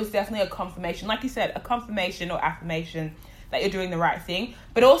 but it was definitely a confirmation. Like you said, a confirmation or affirmation that you're doing the right thing.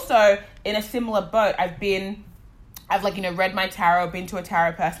 But also, in a similar boat, I've read my tarot, been to a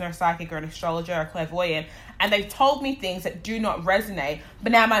tarot person or a psychic or an astrologer or a clairvoyant, and they've told me things that do not resonate,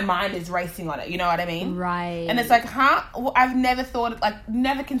 but now my mind is racing on it. You know what I mean? Right. And it's like, Well, I've never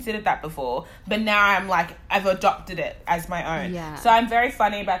never considered that before, but now I'm like, I've adopted it as my own. Yeah. So I'm very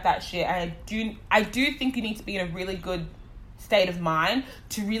funny about that shit, and I do think you need to be in a really good state of mind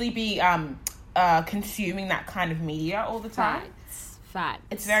to really be consuming that kind of media all the time. Facts.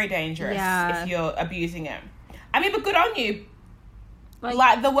 It's very dangerous if you're abusing it. I mean, but good on you.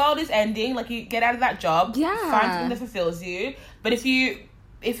 Like, the world is ending. Like, you get out of that job. Yeah. Find something that fulfills you. But if you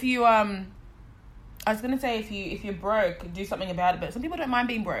I was gonna say if you're broke, do something about it. But some people don't mind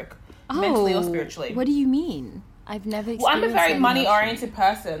being broke, mentally or spiritually. What do you mean? I've never experienced. Well, I'm a very money-oriented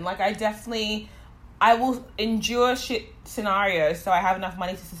person. Like, I will endure shit scenarios so I have enough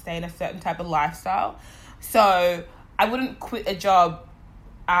money to sustain a certain type of lifestyle. So I wouldn't quit a job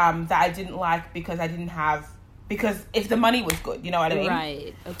that I didn't like because if the money was good, you know what I mean?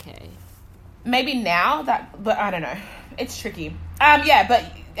 Right. Okay. Maybe now but I don't know. It's tricky. Yeah, but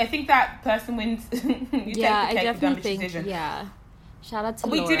I think that person wins. I definitely think. Decision. Yeah. Shout out to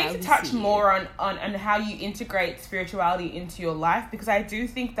We Laura, do need to touch more on how you integrate spirituality into your life, because I do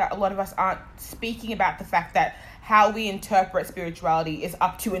think that a lot of us aren't speaking about the fact that how we interpret spirituality is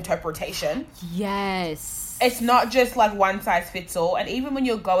up to interpretation. Yes. It's not just like one size fits all. And even when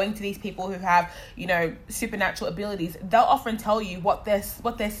you're going to these people who have, supernatural abilities, they'll often tell you what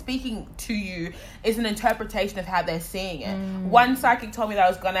they're speaking to you is an interpretation of how they're seeing it. One psychic told me that I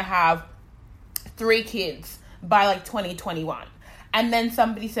was going to have 3 kids by like 2021. And then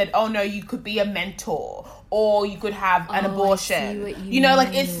somebody said, oh no, you could be a mentor, or you could have an abortion.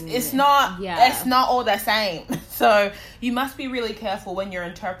 It's not all the same. So you must be really careful when you're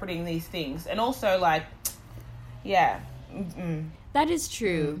interpreting these things. And also, like, yeah. That is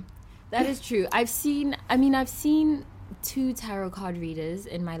true. That is true. I've seen 2 tarot card readers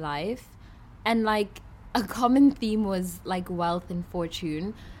in my life, and like a common theme was like wealth and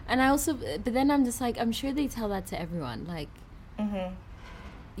fortune. And but then I'm just like, I'm sure they tell that to everyone. Like, why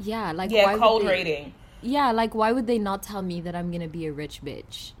cold reading. Yeah, like, why would they not tell me that I'm gonna be a rich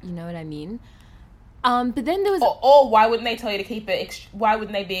bitch? You know what I mean? But then there was, or why wouldn't they tell you to keep it? Why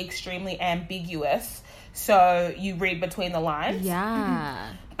wouldn't they be extremely ambiguous so you read between the lines?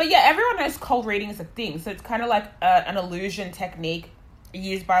 Yeah. But yeah, everyone knows cold reading is a thing. So it's kind of like an illusion technique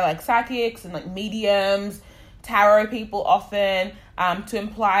used by like psychics and like mediums, tarot people often, to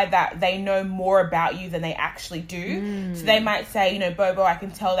imply that they know more about you than they actually do. So they might say, Bobo, I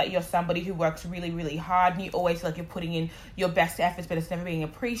can tell that you're somebody who works really, really hard, and you always feel like you're putting in your best efforts, but it's never being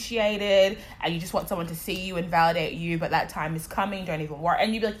appreciated, and you just want someone to see you and validate you, but that time is coming, don't even worry.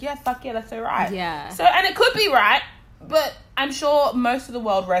 And you'd be like, yeah, fuck yeah, that's so right. Yeah. So, and it could be right, but I'm sure most of the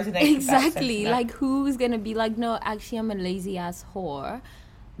world resonates with that exactly. Like, who's gonna be like, no, actually I'm a lazy ass whore,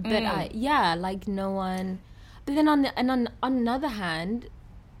 but no one. But then on another hand,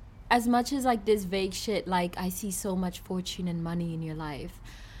 as much as like this vague shit, like I see so much fortune and money in your life,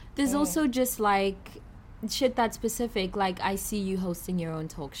 there's also just like shit that's specific. Like, I see you hosting your own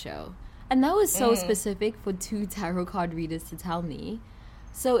talk show, and that was so specific for 2 tarot card readers to tell me.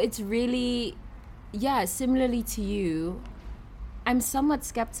 So it's really, similarly to you, I'm somewhat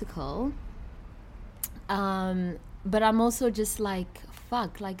skeptical, but I'm also just like,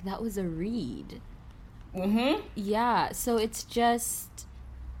 fuck, like that was a read. Yeah, so it's just,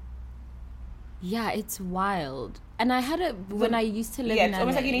 it's wild. And I had when I used to live in LA. It's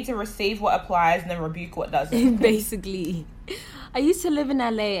almost like you need to receive what applies and then rebuke what doesn't. Basically. I used to live in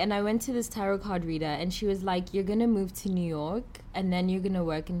LA and I went to this tarot card reader and she was like, you're going to move to New York and then you're going to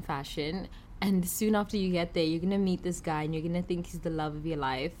work in fashion. And soon after you get there, you're going to meet this guy and you're going to think he's the love of your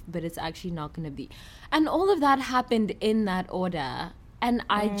life, but it's actually not going to be. And all of that happened in that order. And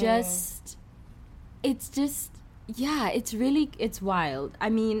it's wild. I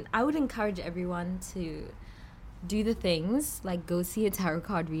mean, I would encourage everyone to do the things, like go see a tarot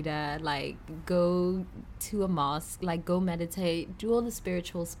card reader, like go to a mosque, like go meditate, do all the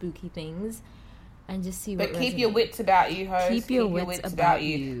spiritual spooky things and just see what But keep resonates. your wits about you, host. Keep your wits about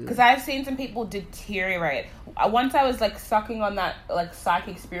you. Because I've seen some people deteriorate. Once I was like sucking on that like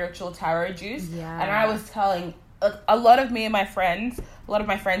psychic spiritual tarot juice, Yeah. and I was telling a lot of my friends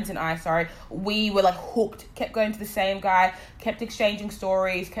and I, we were like hooked, kept going to the same guy, kept exchanging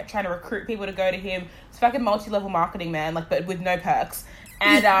stories, kept trying to recruit people to go to him. It's fucking multi-level marketing, man, like, but with no perks.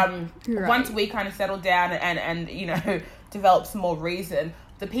 And Right. once we kind of settled down and you know, developed some more reason,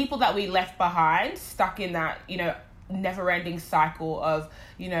 the people that we left behind stuck in that, you know, never-ending cycle of,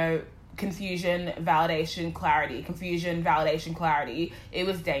 you know, confusion, validation, clarity. It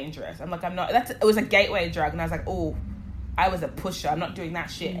was dangerous. I'm like, it was a gateway drug. And I was like, oh, I was a pusher. I'm not doing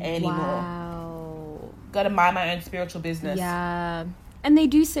that shit anymore. Wow. Gotta mind my own spiritual business. Yeah. And they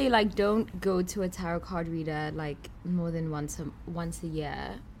do say, like, don't go to a tarot card reader, like, more than once a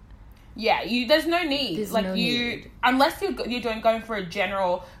year. Yeah, there's no need. There's like, no need. Unless you're going for a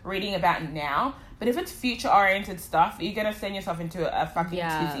general reading about now. But if it's future-oriented stuff, you're going to send yourself into a fucking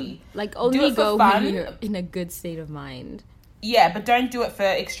tizzy. Like, Do only it for go fun. when you're in a good state of mind. Yeah, but don't do it for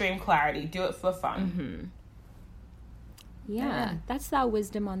extreme clarity. Do it for fun. Yeah, that's our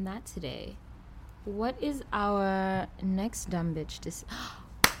wisdom on that today. What is our next dumb bitch?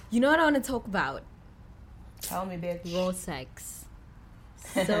 You know what I want to talk about? Tell me, bitch. Raw sex.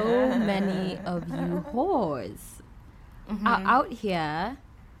 So many of you whores are out here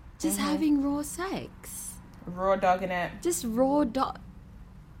just having raw sex. Raw dogging it. Just raw dog.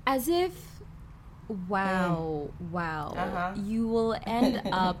 As if, wow, you will end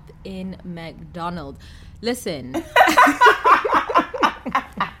up in McDonald's. Listen.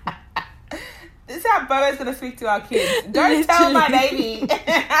 This is how Boa's going to speak to our kids. Don't tell my baby.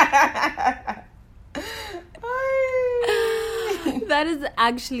 That is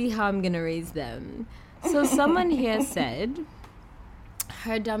actually how I'm going to raise them. So someone here said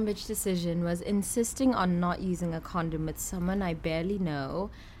her dumb bitch decision was insisting on not using a condom with someone I barely know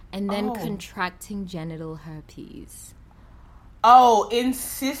and then contracting genital herpes. Oh,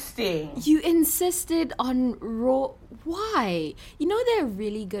 insisting. You insisted on raw... Why? You know they're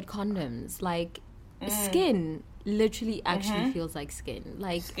really good condoms. Like, skin literally actually feels like skin.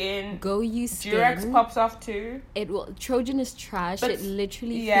 Like, Skin. go use skin. Durex pops off too. It will. Trojan is trash. But it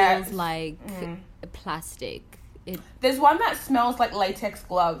literally yeah, feels like plastic. There's one that smells like latex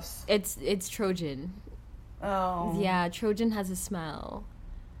gloves. It's Trojan. Oh. Yeah, Trojan has a smell.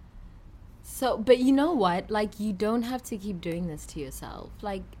 So, but you know what? Like, you don't have to keep doing this to yourself.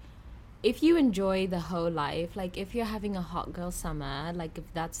 Like, if you enjoy the whole life, like, if you're having a hot girl summer, like, if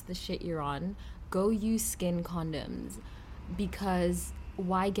that's the shit you're on, go use skin condoms. Because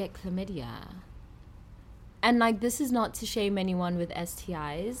why get chlamydia? And, like, this is not to shame anyone with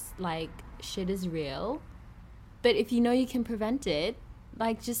STIs. Like, shit is real. But if you know you can prevent it,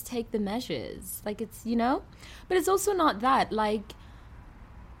 like, just take the measures. Like, it's, you know? But it's also not that. Like,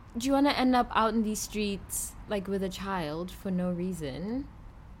 do you want to end up out in these streets, like, with a child for no reason?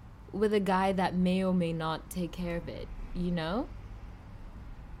 With a guy that may or may not take care of it, you know?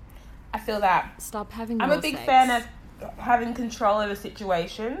 I feel that. Stop having I'm raw a big sex. fan of having control over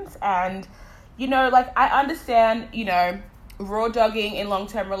situations. And, you know, like, I understand, you know, raw dogging in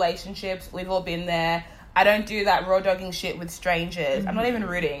long-term relationships. We've all been there. I don't do that raw dogging shit with strangers. I'm not even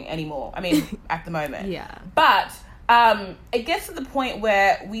rooting anymore. I mean, at the moment. Yeah. But it gets to the point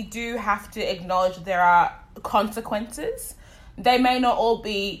where we do have to acknowledge that there are consequences. They may not all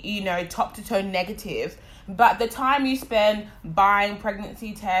be, you know, top to toe negative, but the time you spend buying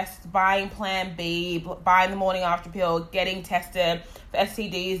pregnancy tests, buying Plan B, buying the morning after pill, getting tested for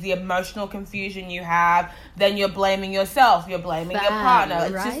STDs, the emotional confusion you have, then you're blaming yourself, you're blaming your partner.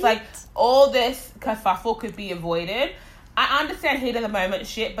 It's just like all this kerfuffle could be avoided. I understand heat of the moment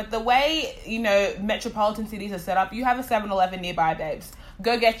shit, but the way, you know, metropolitan cities are set up, you have a 7-Eleven nearby, babes.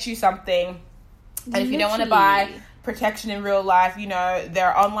 Go get you something. And if you don't want to buy protection in real life, you know, there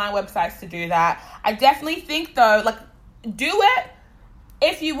are online websites to do that. I definitely think, though, like, do it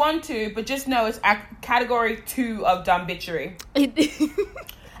if you want to, but just know it's category 2 of dumb bitchery.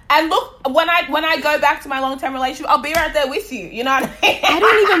 And look, when I go back to my long-term relationship, I'll be right there with you. You know what I mean? I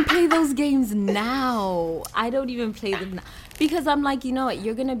don't even play those games now. I don't even play them now. Because I'm like, you know what?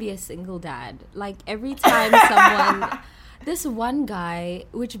 You're going to be a single dad. Like, every time someone... This one guy,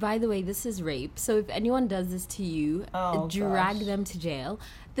 which, by the way, this is rape. So if anyone does this to you, drag them to jail.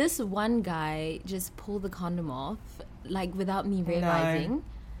 This one guy just pulled the condom off, like, without me realizing. No.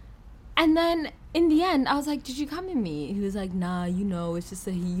 And then, in the end, I was like, did you come in me? He was like, nah, you know, it's just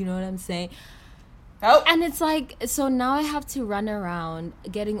a he, you know what I'm saying? Oh. And it's like, so now I have to run around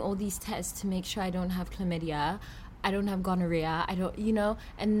getting all these tests to make sure I don't have chlamydia. I don't have gonorrhea, I don't, you know,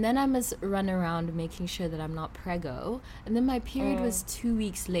 and then I must run around making sure that I'm not preggo. And then my period was 2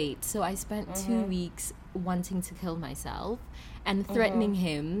 weeks late, so I spent 2 weeks wanting to kill myself and threatening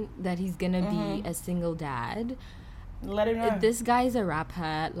him that he's gonna be a single dad. Let him know. This guy's a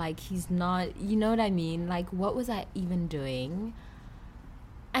rapper, like, he's not, you know what I mean? Like, what was I even doing?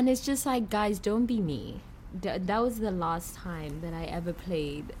 And it's just like, guys, don't be me. That was the last time that I ever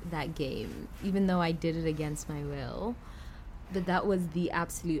played that game, even though I did it against my will. But that was the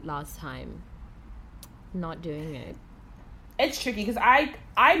absolute last time not doing it. It's tricky because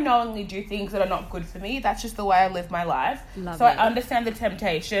I knowingly do things that are not good for me. That's just the way I live my life. Love so it. I understand the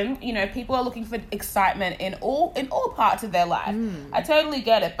temptation. You know, people are looking for excitement in all parts of their life. I totally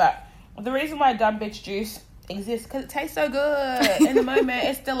get it, but the reason why dumb bitch juice exists because it tastes so good in the moment.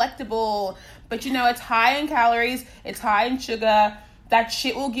 It's delectable, but you know, it's high in calories, it's high in sugar. That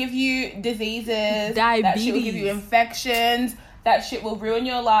shit will give you diseases, diabetes. That shit will give you infections, that shit will ruin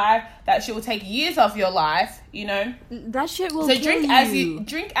your life, that shit will take years off your life, you know. That shit will so kill drink you.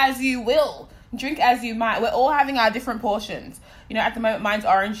 Drink as you will, drink as you might. We're all having our different portions, you know. At the moment mine's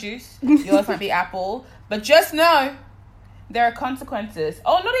orange juice, yours might be apple, but just know there are consequences.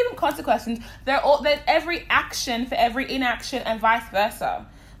 Oh, not even consequences. There's every action for every inaction and vice versa.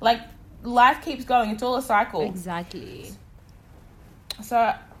 Like, life keeps going. It's all a cycle. Exactly.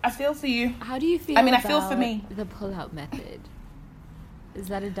 So, I feel for you. How do you feel I about feel for me. the pull-out method? Is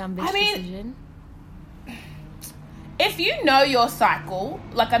that a dumb bitch decision? If you know your cycle,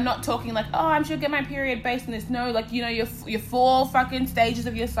 like, I'm not talking like, oh, I'm sure get my period based on this. No, like, you know, your 4 fucking stages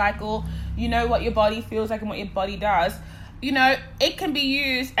of your cycle. You know what your body feels like and what your body does. You know, it can be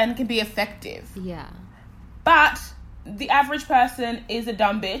used and can be effective. Yeah. But the average person is a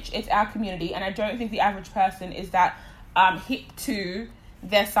dumb bitch. It's our community. And I don't think the average person is that hip to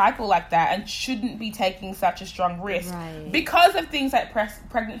their cycle like that and shouldn't be taking such a strong risk. Right. Because of things like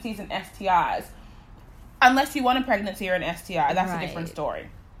pregnancies and STIs. Unless you want a pregnancy or an STI. That's a different story.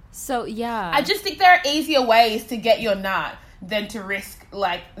 So, yeah. I just think there are easier ways to get your nut than to risk,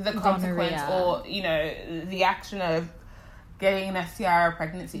 like, the consequence or, you know, the action of getting an STI or a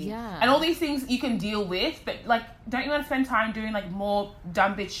pregnancy. Yeah. And all these things you can deal with, but, like, don't you want to spend time doing, like, more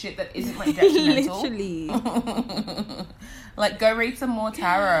dumb bitch shit that isn't, like, detrimental? Literally. Like, go read some more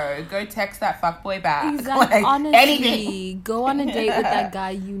tarot. Go text that fuckboy back. Exactly. Like, honestly, anything. Go on a date with that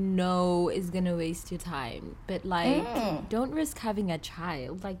guy you know is going to waste your time. But, like, don't risk having a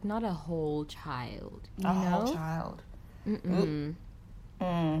child. Like, not a whole child. You know? Whole child.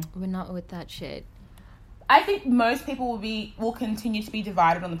 We're not with that shit. I think most people will continue to be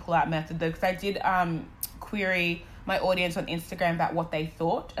divided on the pull-out method, though, because I did query my audience on Instagram about what they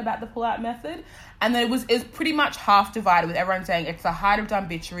thought about the pull-out method, and then it was pretty much half divided, with everyone saying it's the height of dumb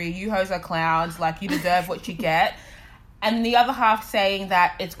bitchery, you hoes are clowns, like, you deserve what you get, and the other half saying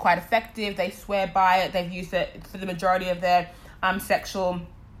that it's quite effective, they swear by it, they've used it for the majority of their sexual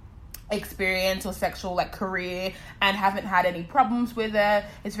experience or sexual, like, career, and haven't had any problems with it.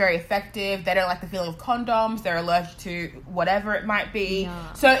 It's very effective. They don't like the feeling of condoms. They're allergic to whatever it might be.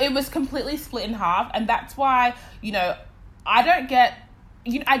 Yeah. So it was completely split in half, and that's why, you know, I don't get,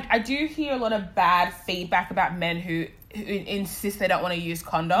 you know, I do hear a lot of bad feedback about men who insist they don't want to use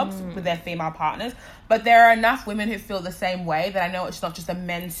condoms with their female partners, but there are enough women who feel the same way that I know it's not just a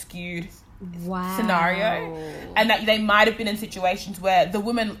men-skewed scenario, and that they might have been in situations where the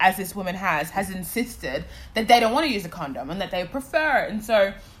woman, as this woman has insisted that they don't want to use a condom and that they prefer it. And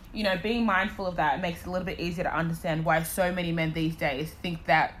so, you know, being mindful of that makes it a little bit easier to understand why so many men these days think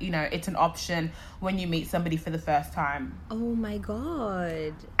that, you know, it's an option when you meet somebody for the first time. Oh my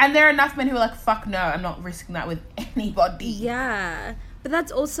god. And there are enough men who are like, fuck no, I'm not risking that with anybody. Yeah, but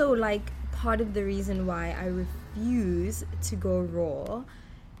that's also, like, part of the reason why I refuse to go raw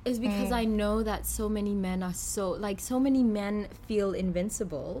is because I know that so many men are so many men feel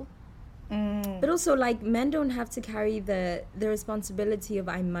invincible. But also, like, men don't have to carry the responsibility of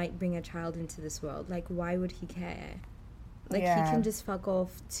I might bring a child into this world. Like, why would he care? Like, he can just fuck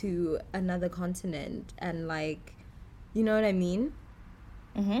off to another continent and, like, you know what I mean?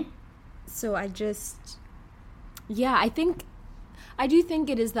 So I do think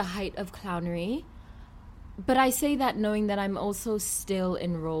it is the height of clownery. But I say that knowing that I'm also still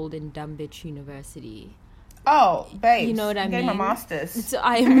enrolled in Dumb Bitch University. Oh, babe. You know what I mean? Getting my master's. So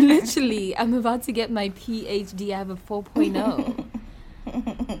I'm about to get my PhD. I have a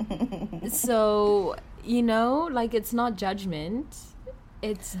 4.0. So, you know, like, it's not judgment.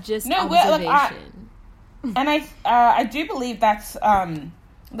 It's just observation. I do believe that's a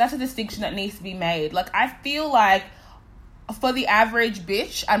distinction that needs to be made. Like, I feel like for the average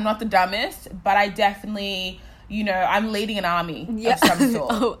bitch, I'm not the dumbest, but I definitely, you know, I'm leading an army of some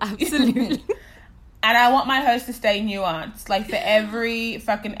sort. Oh, absolutely. And I want my host to stay nuanced. Like, for every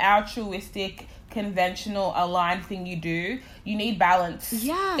fucking altruistic, conventional, aligned thing you do, you need balance.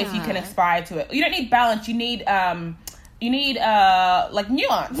 Yeah. If you can aspire to it. You don't need balance, you need like,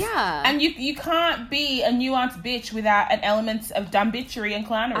 nuance. Yeah. And you can't be a nuanced bitch without an element of dumb bitchery and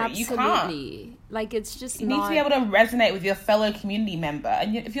clownery. Absolutely. You can't. Like, it's just You need to be able to resonate with your fellow community member.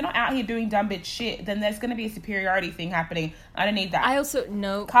 And if you're not out here doing dumb bitch shit, then there's going to be a superiority thing happening. I don't need that. I also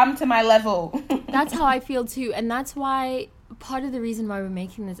know. Come to my level. That's how I feel too. And that's why part of the reason why we're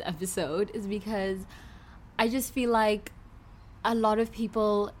making this episode is because I just feel like a lot of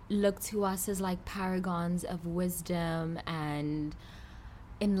people look to us as like paragons of wisdom and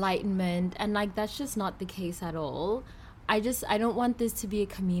enlightenment. And like, that's just not the case at all. I don't want this to be a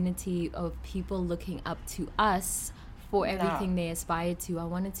community of people looking up to us for everything they aspire to. I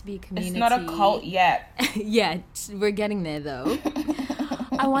want it to be a community. It's not a cult yet. Yet. We're getting there though.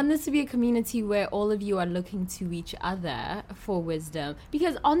 I want this to be a community where all of you are looking to each other for wisdom.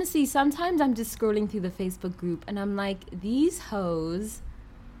 Because honestly, sometimes I'm just scrolling through the Facebook group and I'm like, these hoes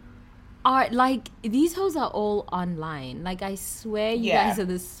are all online. Like, I swear you guys are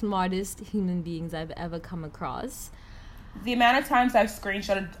the smartest human beings I've ever come across. The amount of times I've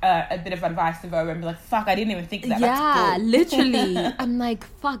screenshotted a bit of advice to Vogue and be like, fuck, I didn't even think of that. Yeah, literally. I'm like,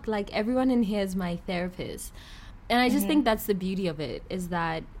 fuck, like, everyone in here is my therapist. And I just think that's the beauty of it, is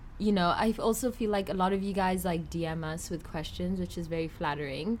that, you know, I also feel like a lot of you guys, like, DM us with questions, which is very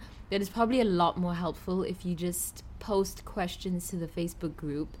flattering. But it's probably a lot more helpful if you just post questions to the Facebook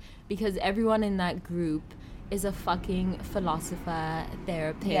group, because everyone in that group is a fucking philosopher,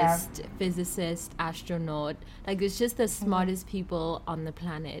 therapist, physicist, astronaut. Like, it's just the smartest people on the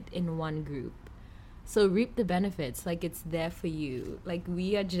planet in one group. So reap the benefits. Like, it's there for you. Like,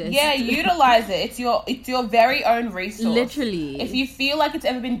 we are just... Yeah, utilize it. It's your very own resource. Literally. If you feel like it's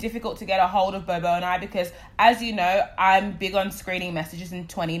ever been difficult to get a hold of Bobo and I, because, as you know, I'm big on screening messages in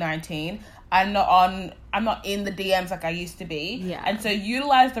 2019. I'm not in the DMs like I used to be. Yeah. And so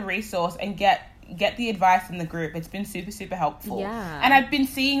utilize the resource and get the advice in the group. It's been super, super helpful. Yeah. And I've been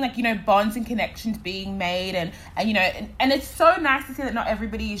seeing, like, you know, bonds and connections being made, and you know, and it's so nice to see that not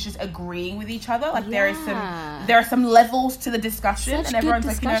everybody is just agreeing with each other. Like, there are some levels to the discussion. Such and everyone's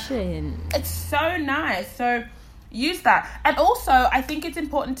good discussion. Like, you know, it's so nice. So use that. And also, I think it's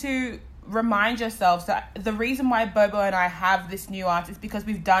important to remind yourselves that the reason why Bobo and I have this nuance is because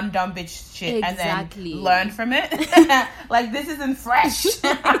we've done dumb bitch shit and then learned from it. Like, this isn't fresh.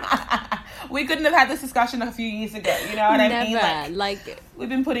 We couldn't have had this discussion a few years ago, you know what I mean? Like, we've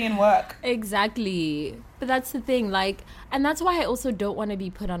been putting in work. Exactly. But that's the thing, like, and that's why I also don't want to be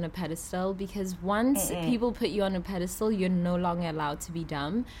put on a pedestal, because once people put you on a pedestal, you're no longer allowed to be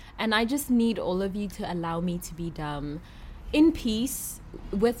dumb. And I just need all of you to allow me to be dumb in peace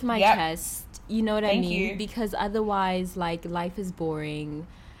with my chest. You know what I mean? Because otherwise, like, life is boring.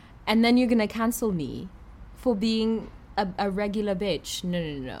 And then you're going to cancel me for being a regular bitch.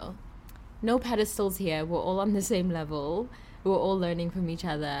 No. No pedestals here. We're all on the same level. We're all learning from each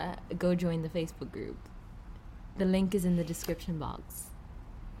other. Go join the Facebook group. The link is in the description box.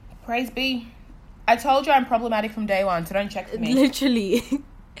 Praise be. I told you I'm problematic from day one, so don't check for me. Literally.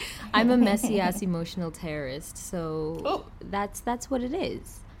 I'm a messy-ass emotional terrorist, so that's what it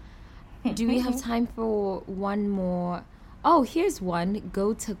is. Do we have time for one more? Oh, here's one.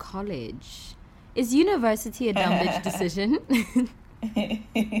 Go to college. Is university a dumb bitch decision?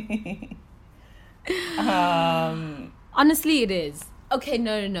 Honestly, it is. Okay,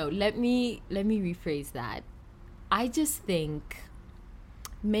 no. Let me rephrase that. I just think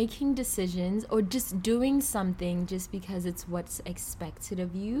making decisions or just doing something just because it's what's expected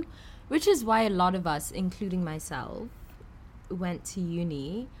of you, which is why a lot of us, including myself, went to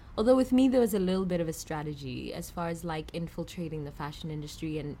uni. Although with me, there was a little bit of a strategy as far as, like, infiltrating the fashion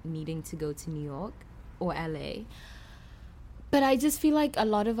industry and needing to go to New York or LA. But I just feel like a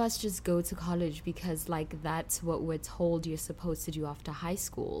lot of us just go to college because, like, that's what we're told you're supposed to do after high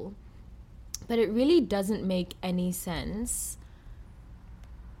school. But it really doesn't make any sense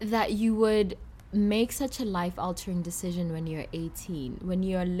that you would make such a life-altering decision when you're 18, when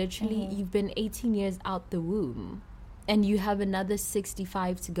you're literally, you've been 18 years out the womb and you have another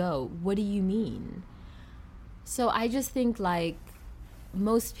 65 to go. What do you mean? So I just think, like,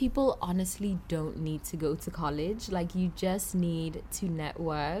 most people honestly don't need to go to college. Like, you just need to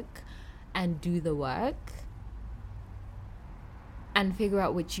network and do the work and figure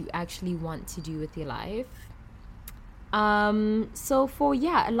out what you actually want to do with your life. So for,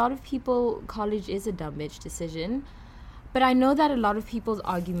 a lot of people, college is a dumb bitch decision. But I know that a lot of people's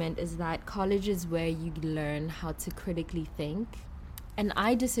argument is that college is where you learn how to critically think. And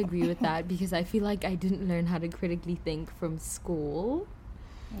I disagree with that because I feel like I didn't learn how to critically think from school.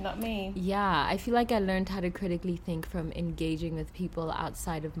 Not me. Yeah, I feel like I learned how to critically think from engaging with people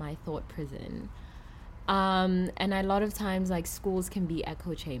outside of my thought prison. And a lot of times, like, schools can be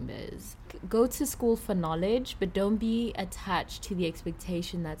echo chambers. Go to school for knowledge, but don't be attached to the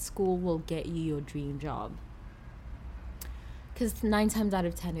expectation that school will get you your dream job. Because 9 times out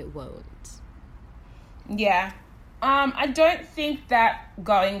of 10, it won't. Yeah. I don't think that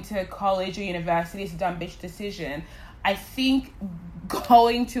going to college or university is a dumb bitch decision. I think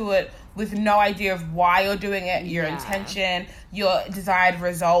going to it with no idea of why you're doing it, your intention, your desired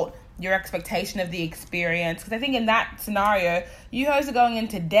result, your expectation of the experience. Because I think in that scenario, you guys are going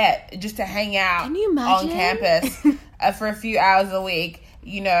into debt just to hang out on campus for a few hours a week,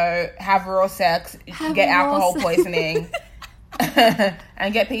 you know, have raw sex, get alcohol poisoning,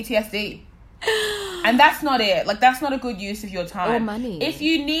 and get PTSD. And that's not it. Like, that's not a good use of your time. Or money. If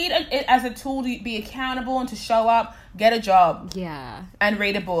you need it as a tool to be accountable and to show up, get a job. Yeah. And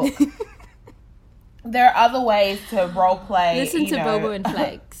read a book. There are other ways to role play. Listen to Bobo and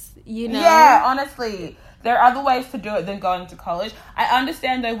Flex. You know? Yeah, honestly. There are other ways to do it than going to college. I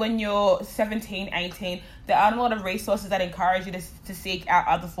understand, though, when you're 17, 18, there aren't a lot of resources that encourage you to seek out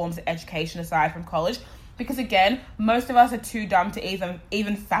other forms of education aside from college. Because, again, most of us are too dumb to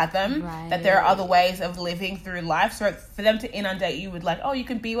even fathom that there are other ways of living through life. So for them to inundate you with, like, oh, you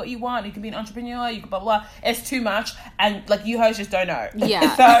can be what you want, you can be an entrepreneur, you can blah, blah, blah, it's too much. And, like, you hosts just don't know.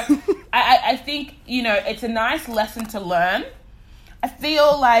 Yeah. So I think, you know, it's a nice lesson to learn. I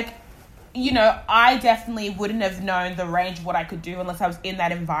feel like, you know, I definitely wouldn't have known the range of what I could do unless I was in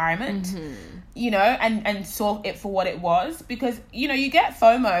that environment, you know, and saw it for what it was. Because, you know, you get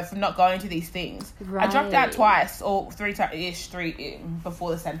FOMO from not going to these things. Right. I dropped out twice or three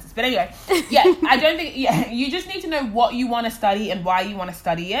before the census. But anyway, I don't think, you just need to know what you want to study and why you want to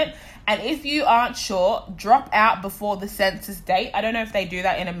study it. And if you aren't sure, drop out before the census date. I don't know if they do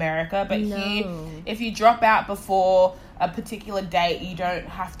that in America, but here, if you drop out before a particular date, you don't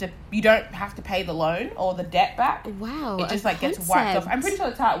have to pay the loan or the debt back. Wow. It just gets wiped off. I'm pretty sure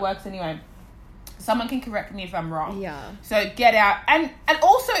that's how it works anyway. Someone can correct me if I'm wrong. Yeah. So get out and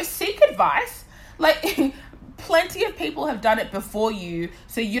also seek advice. Like, plenty of people have done it before you,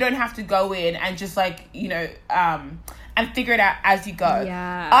 so you don't have to go in and just, like, you know, and figure it out as you go.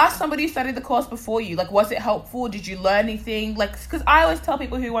 Yeah. Ask somebody who studied the course before you. Like, was it helpful? Did you learn anything? Like, because I always tell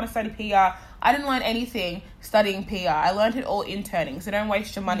people who want to study PR, I didn't learn anything studying PR. I learned it all interning, so don't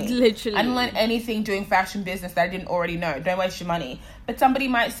waste your money. Literally. I didn't learn anything doing fashion business that I didn't already know. Don't waste your money. But somebody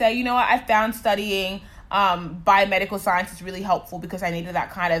might say, you know what, I found studying biomedical science is really helpful because I needed that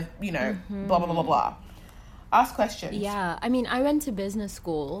kind of, you know, blah, blah, blah, blah, blah. Ask questions. Yeah. I mean, I went to business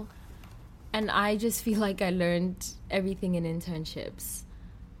school, and I just feel like I learned everything in internships.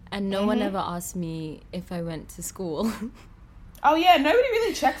 And no one ever asked me if I went to school. Oh, yeah, nobody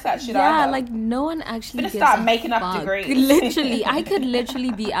really checks that shit out. Yeah, like, no one actually gives start making up degrees. Literally, I could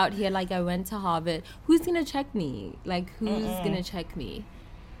literally be out here like I went to Harvard. Who's going to check me? Like, who's going to check me?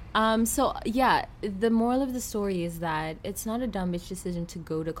 So, yeah, the moral of the story is that it's not a dumb bitch decision to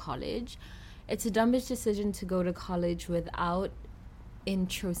go to college. It's a dumb bitch decision to go to college without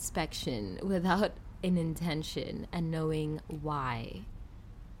introspection, without an intention, and knowing why.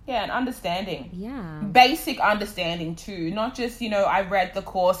 Yeah, and understanding. Yeah. Basic understanding too. Not just, you know, I read the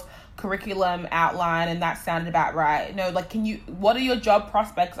course curriculum outline and that sounded about right. No, like, what are your job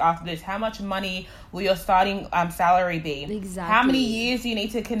prospects after this? How much money will your starting salary be? Exactly. How many years do you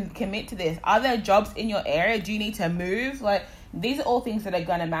need to commit to this? Are there jobs in your area? Do you need to move? Like, these are all things that are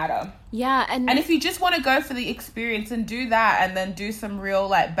going to matter. Yeah. And if you just want to go for the experience and do that and then do some real,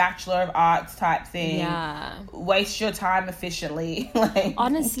 like, Bachelor of Arts type thing. Yeah. Waste your time efficiently. Like,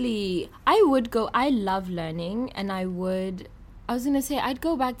 honestly, I love learning, and I was going to say I'd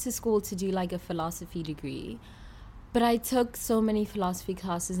go back to school to do, like, a philosophy degree. But I took so many philosophy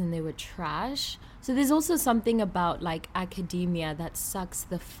classes and they were trash. So there's also something about, like, academia that sucks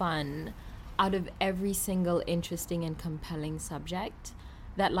the fun out of every single interesting and compelling subject.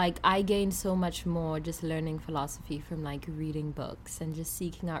 that like I gained so much more just learning philosophy from like reading books and just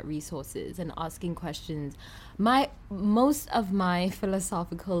seeking out resources and asking questions. Most of my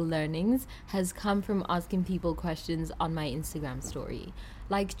philosophical learnings has come from asking people questions on my Instagram story.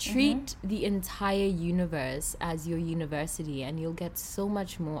 Like, treat the entire universe as your university and you'll get so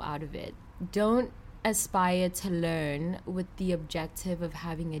much more out of it. Don't aspire to learn with the objective of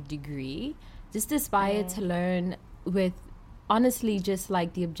having a degree. Just aspire to learn with, honestly, just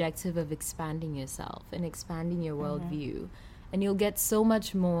like the objective of expanding yourself and expanding your worldview. And you'll get so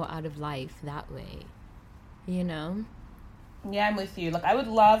much more out of life that way, you know? Yeah, I'm with you. Like, I would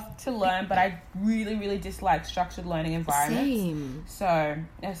love to learn, but I really, really dislike structured learning environments. Same. So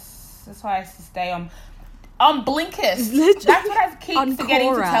that's why I stay on Blinkist. That's what I keep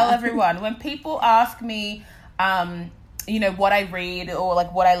forgetting to tell everyone. When people ask me, you know, what I read or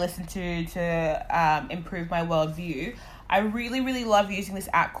like what I listen to improve my worldview, I really, really love using this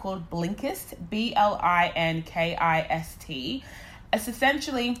app called Blinkist, Blinkist. It's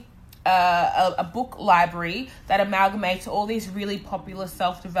essentially a book library that amalgamates all these really popular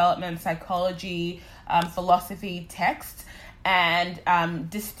self-development, psychology, philosophy texts and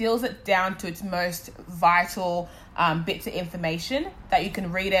distills it down to its most vital bits of information that you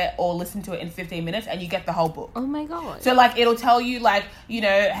can read it or listen to it in 15 minutes and you get the whole book. Oh my God. So like it'll tell you like, you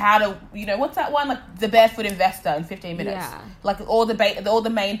know, how to, you know, what's that one? Like The Barefoot Investor in 15 minutes. Yeah. Like all the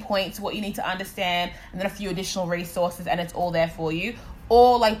main points, what you need to understand, and then a few additional resources, and it's all there for you.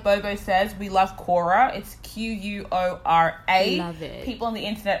 Or like Bobo says, we love Quora. It's Quora. Love it. People on the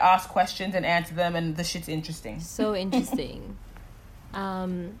internet ask questions and answer them, and the shit's interesting. So interesting.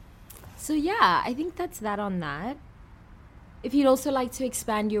 So yeah, I think that's that on that. If you'd also like to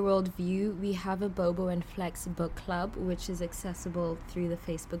expand your worldview, we have a Bobo and Flex book club, which is accessible through the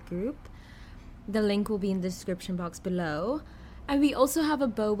Facebook group. The link will be in the description box below. And we also have a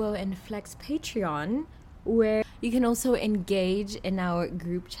Bobo and Flex Patreon, where you can also engage in our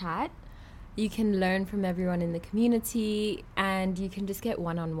group chat. You can learn from everyone in the community, and you can just get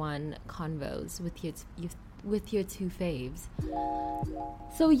one-on-one convos with your two faves.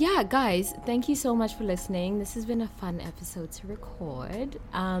 So yeah, guys, thank you so much for listening. This has been a fun episode to record.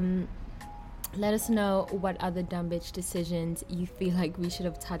 Let us know what other dumb bitch decisions you feel like we should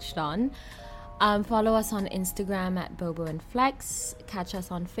have touched on. Follow us on Instagram at Bobo and Flex. Catch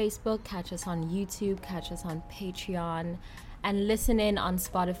us on Facebook. Catch us on YouTube. Catch us on Patreon. And listen in on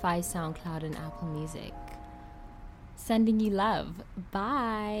Spotify, SoundCloud, and Apple Music. Sending you love.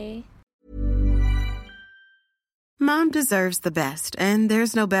 Bye. Mom deserves the best, and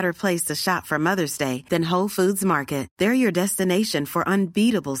there's no better place to shop for Mother's Day than Whole Foods Market. They're your destination for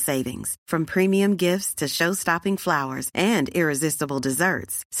unbeatable savings, from premium gifts to show-stopping flowers and irresistible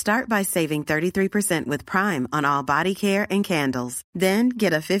desserts. Start by saving 33% with Prime on all body care and candles. Then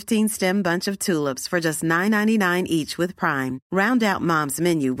get a 15-stem bunch of tulips for just $9.99 each with Prime. Round out Mom's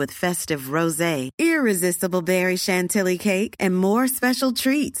menu with festive rosé, irresistible berry chantilly cake, and more special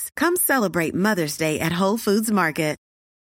treats. Come celebrate Mother's Day at Whole Foods Market.